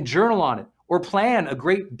learned and journal on it or plan a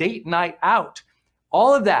great date night out?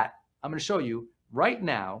 All of that I'm going to show you right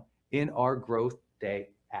now in our Growth Day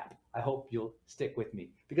app. I hope you'll stick with me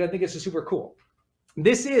because I think it's super cool.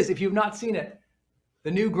 This is, if you've not seen it,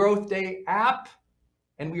 the new Growth Day app,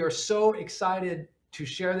 and we are so excited to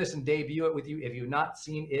share this and debut it with you if you've not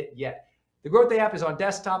seen it yet. The Growth Day app is on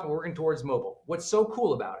desktop and working towards mobile. What's so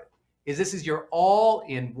cool about it is this is your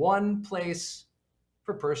all-in-one place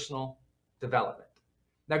for personal development.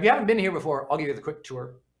 Now, if you haven't been here before, I'll give you the quick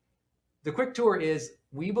tour. The quick tour is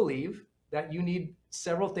we believe that you need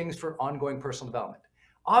several things for ongoing personal development.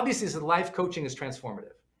 Obviously, the life coaching is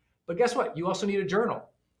transformative, but guess what? You also need a journal.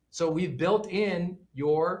 So we've built in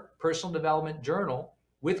your personal development journal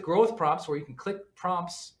with growth prompts where you can click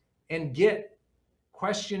prompts and get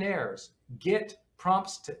questionnaires, get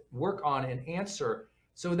prompts to work on and answer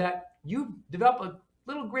so that you develop a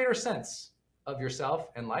little greater sense of yourself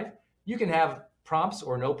and life. You can have prompts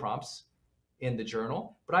or no prompts in the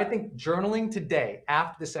journal, but I think journaling today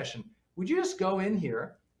after the session, would you just go in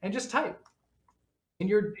here and just type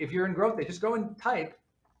in if you're in Growth Day, just go and type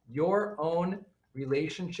your own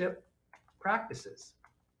relationship practices.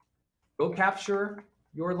 Go capture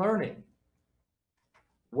your learning.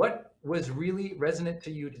 What was really resonant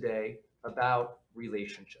to you today about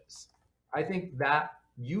relationships? I think that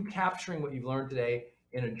you capturing what you've learned today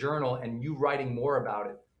in a journal and you writing more about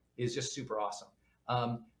it is just super awesome.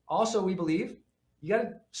 Also, we believe you got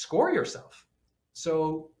to score yourself.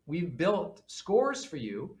 So we've built scores for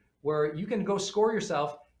you where you can go score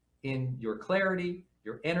yourself in your clarity,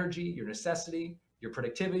 your energy, your necessity, your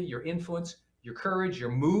productivity, your influence, your courage,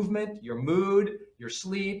 your movement, your mood, your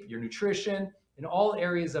sleep, your nutrition, in all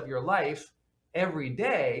areas of your life every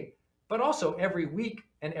day, but also every week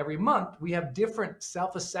and every month. We have different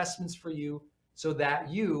self-assessments for you so that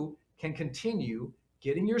you can continue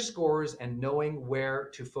getting your scores and knowing where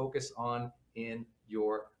to focus on in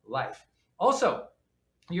your life. Also,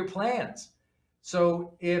 your plans.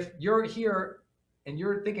 So if you're here and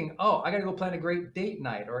you're thinking, oh, I got to go plan a great date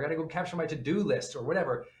night, or I got to go capture my to-do list or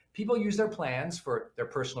whatever, people use their plans for their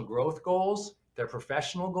personal growth goals, their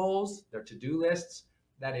professional goals, their to-do lists,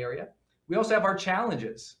 that area. We also have our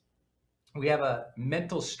challenges. We have a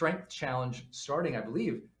mental strength challenge starting, I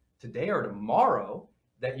believe, today or tomorrow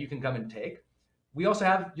that you can come and take. We also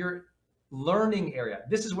have your learning area.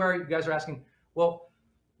 This is where you guys are asking, well,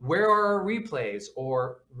 where are our replays,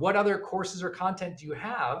 or what other courses or content do you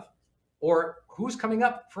have, or who's coming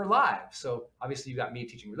up for live? So obviously you got me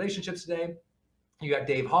teaching relationships today. You got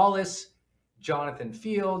Dave Hollis, Jonathan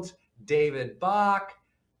Fields, David Bach,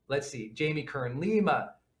 let's see, Jamie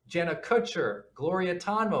Kern-Lima, Jenna Kutcher, Gloria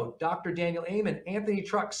Tonmo, Dr. Daniel Amen, Anthony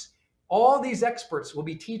Trucks. All these experts will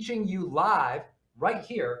be teaching you live right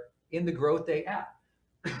here in the Growth Day app.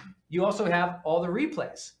 You also have all the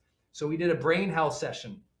replays. So we did a brain health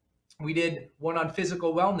session. We did one on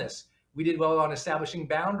physical wellness. We did one on establishing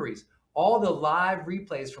boundaries. All the live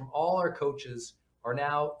replays from all our coaches are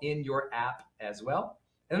now in your app as well.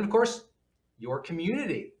 And then, of course, your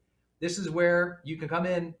community. This is where you can come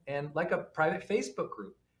in and, like a private Facebook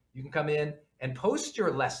group, you can come in and post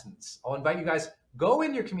your lessons. I'll invite you guys, go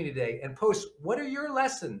in your community today and post, what are your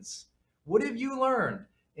lessons? What have you learned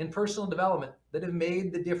in personal development that have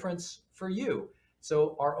made the difference for you?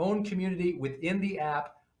 So our own community within the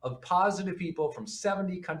app of positive people from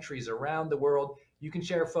 70 countries around the world. You can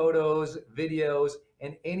share photos, videos,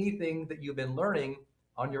 and anything that you've been learning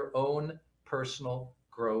on your own personal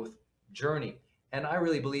growth journey. And I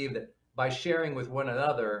really believe that by sharing with one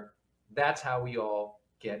another, that's how we all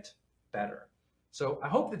get better. So I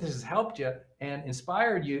hope that this has helped you and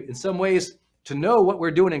inspired you in some ways to know what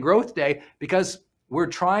we're doing in Growth Day, because we're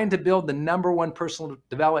trying to build the #1 personal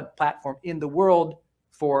development platform in the world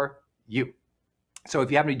for you. So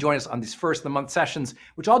if you happen to join us on these first of the month sessions,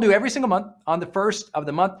 which I'll do every single month on the first of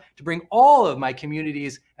the month to bring all of my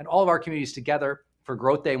communities and all of our communities together for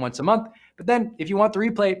Growth Day once a month. But then if you want the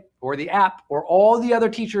replay or the app or all the other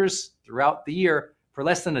teachers throughout the year for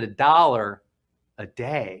less than $1 a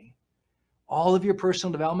day, all of your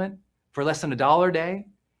personal development for less than $1 a day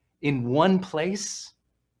in one place,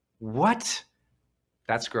 what?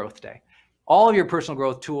 That's Growth Day. All of your personal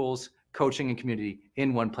growth tools, coaching, and community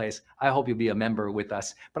in one place. I hope you'll be a member with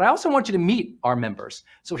us. But I also want you to meet our members.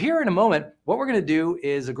 So here in a moment, what we're going to do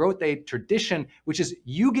is a Growth Day tradition, which is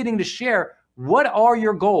you getting to share what are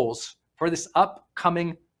your goals for this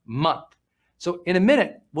upcoming month. So in a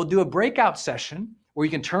minute, we'll do a breakout session where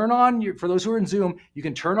you can turn on, for those who are in Zoom, you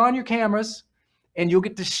can turn on your cameras and you'll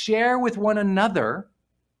get to share with one another,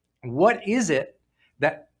 what is it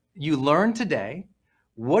that you learned today?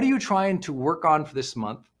 What are you trying to work on for this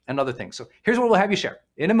month? And other things. So here's what we'll have you share.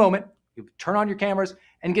 In a moment, you turn on your cameras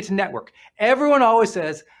and get to network. Everyone always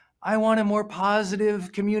says, I want a more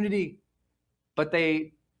positive community, but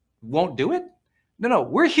they won't do it. No,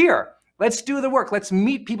 we're here. Let's do the work. Let's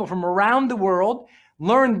meet people from around the world,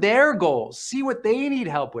 learn their goals, see what they need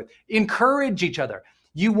help with, encourage each other.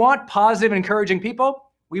 You want positive and encouraging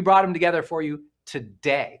people? We brought them together for you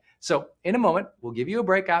today. So in a moment, we'll give you a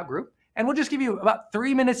breakout group. And we'll just give you about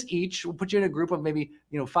 3 minutes each. We'll put you in a group of maybe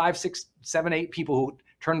 5, 6, 7, 8 people who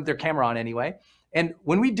turn their camera on anyway. And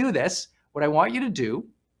when we do this, what I want you to do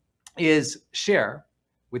is share,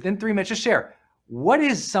 within 3 minutes, just share, what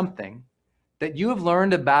is something that you have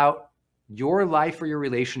learned about your life or your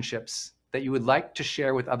relationships that you would like to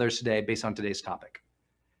share with others today based on today's topic?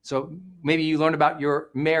 So maybe you learned about your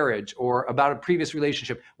marriage or about a previous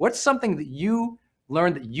relationship. What's something that you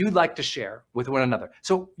learn that you'd like to share with one another?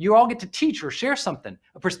 So you all get to teach or share something,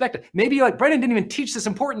 a perspective. Maybe you're like, Brendan didn't even teach this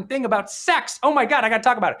important thing about sex. Oh my God, I got to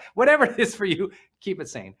talk about it. Whatever it is for you, keep it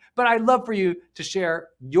sane. But I'd love for you to share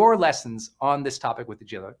your lessons on this topic with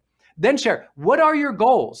each other. Then share, what are your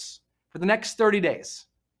goals for the next 30 days?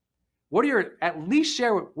 At least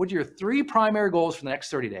share what are your 3 primary goals for the next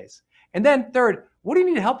 30 days. And then third, what do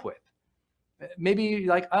you need help with? Maybe you're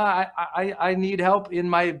like, I need help in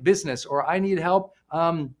my business, or I need help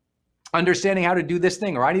understanding how to do this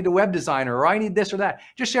thing, or I need a web designer, or I need this or that.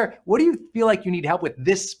 Just share, what do you feel like you need help with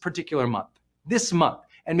this particular month, this month?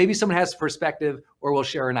 And maybe someone has perspective or will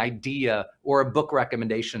share an idea or a book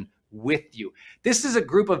recommendation with you. This is a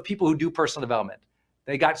group of people who do personal development.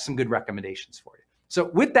 They got some good recommendations for you.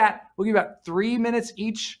 So with that, we'll give you about 3 minutes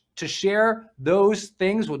each to share those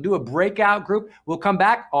things. We'll do a breakout group. We'll come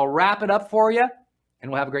back. I'll wrap it up for you,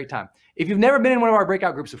 and we'll have a great time. If you've never been in one of our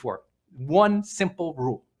breakout groups before, one simple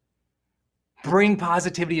rule: bring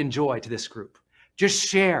positivity and joy to this group. Just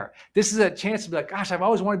share. This is a chance to be like, gosh, I've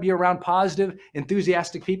always wanted to be around positive,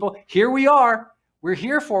 enthusiastic people. Here we are. We're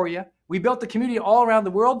here for you. We built the community all around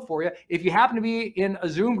the world for you. If you happen to be in a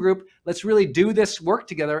Zoom group, let's really do this work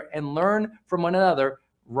together and learn from one another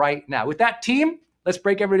right now. With that, team, let's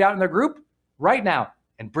break everybody out in their group right now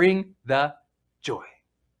and bring the joy.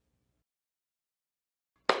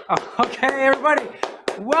 Okay, everybody,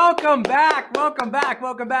 welcome back, welcome back,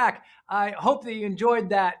 welcome back. I hope that you enjoyed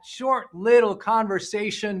that short little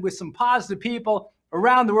conversation with some positive people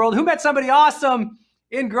around the world who met somebody awesome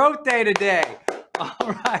in Growth Day today.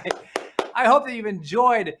 All right. I hope that you've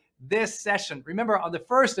enjoyed this session. Remember, on the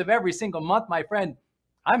first of every single month, my friend,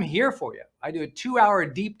 I'm here for you. I do a 2-hour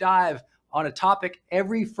deep dive on a topic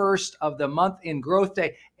every first of the month in Growth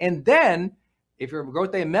Day. And then if you're a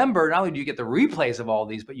Growth Day member, not only do you get the replays of all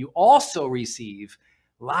these, but you also receive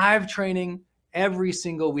live training every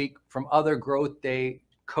single week from other Growth Day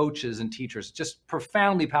coaches and teachers. Just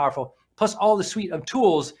profoundly powerful. plus all the suite of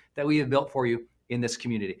tools that we have built for you in this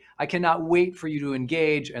community. I cannot wait for you to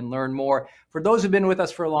engage and learn more. For those who've been with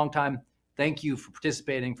us for a long time, thank you for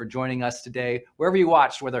participating, for joining us today, wherever you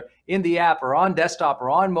watched, whether in the app or on desktop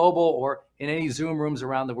or on mobile or in any Zoom rooms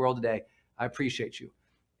around the world today. I appreciate you.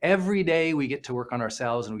 Every day we get to work on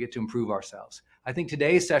ourselves and we get to improve ourselves. I think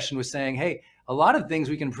today's session was saying, hey, a lot of things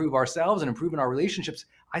we can improve ourselves and improve in our relationships.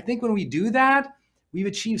 I think when we do that, we've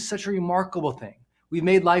achieved such a remarkable thing. We've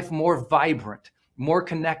made life more vibrant, more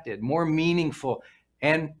connected, more meaningful,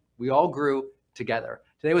 and we all grew together.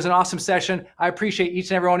 Today was an awesome session. I appreciate each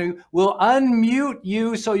and every one of you. We'll unmute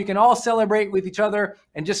you so you can all celebrate with each other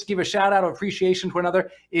and just give a shout out of appreciation to one another.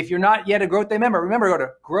 If you're not yet a Growth Day member, remember, go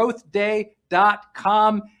to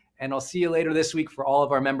growthday.com, and I'll see you later this week for all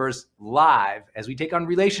of our members live as we take on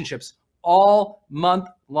relationships all month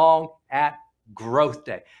long at Growth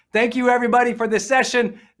Day. Thank you, everybody, for this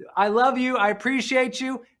session. I love you. I appreciate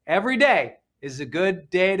you. Every day is a good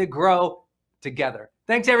day to grow together.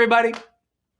 Thanks, everybody.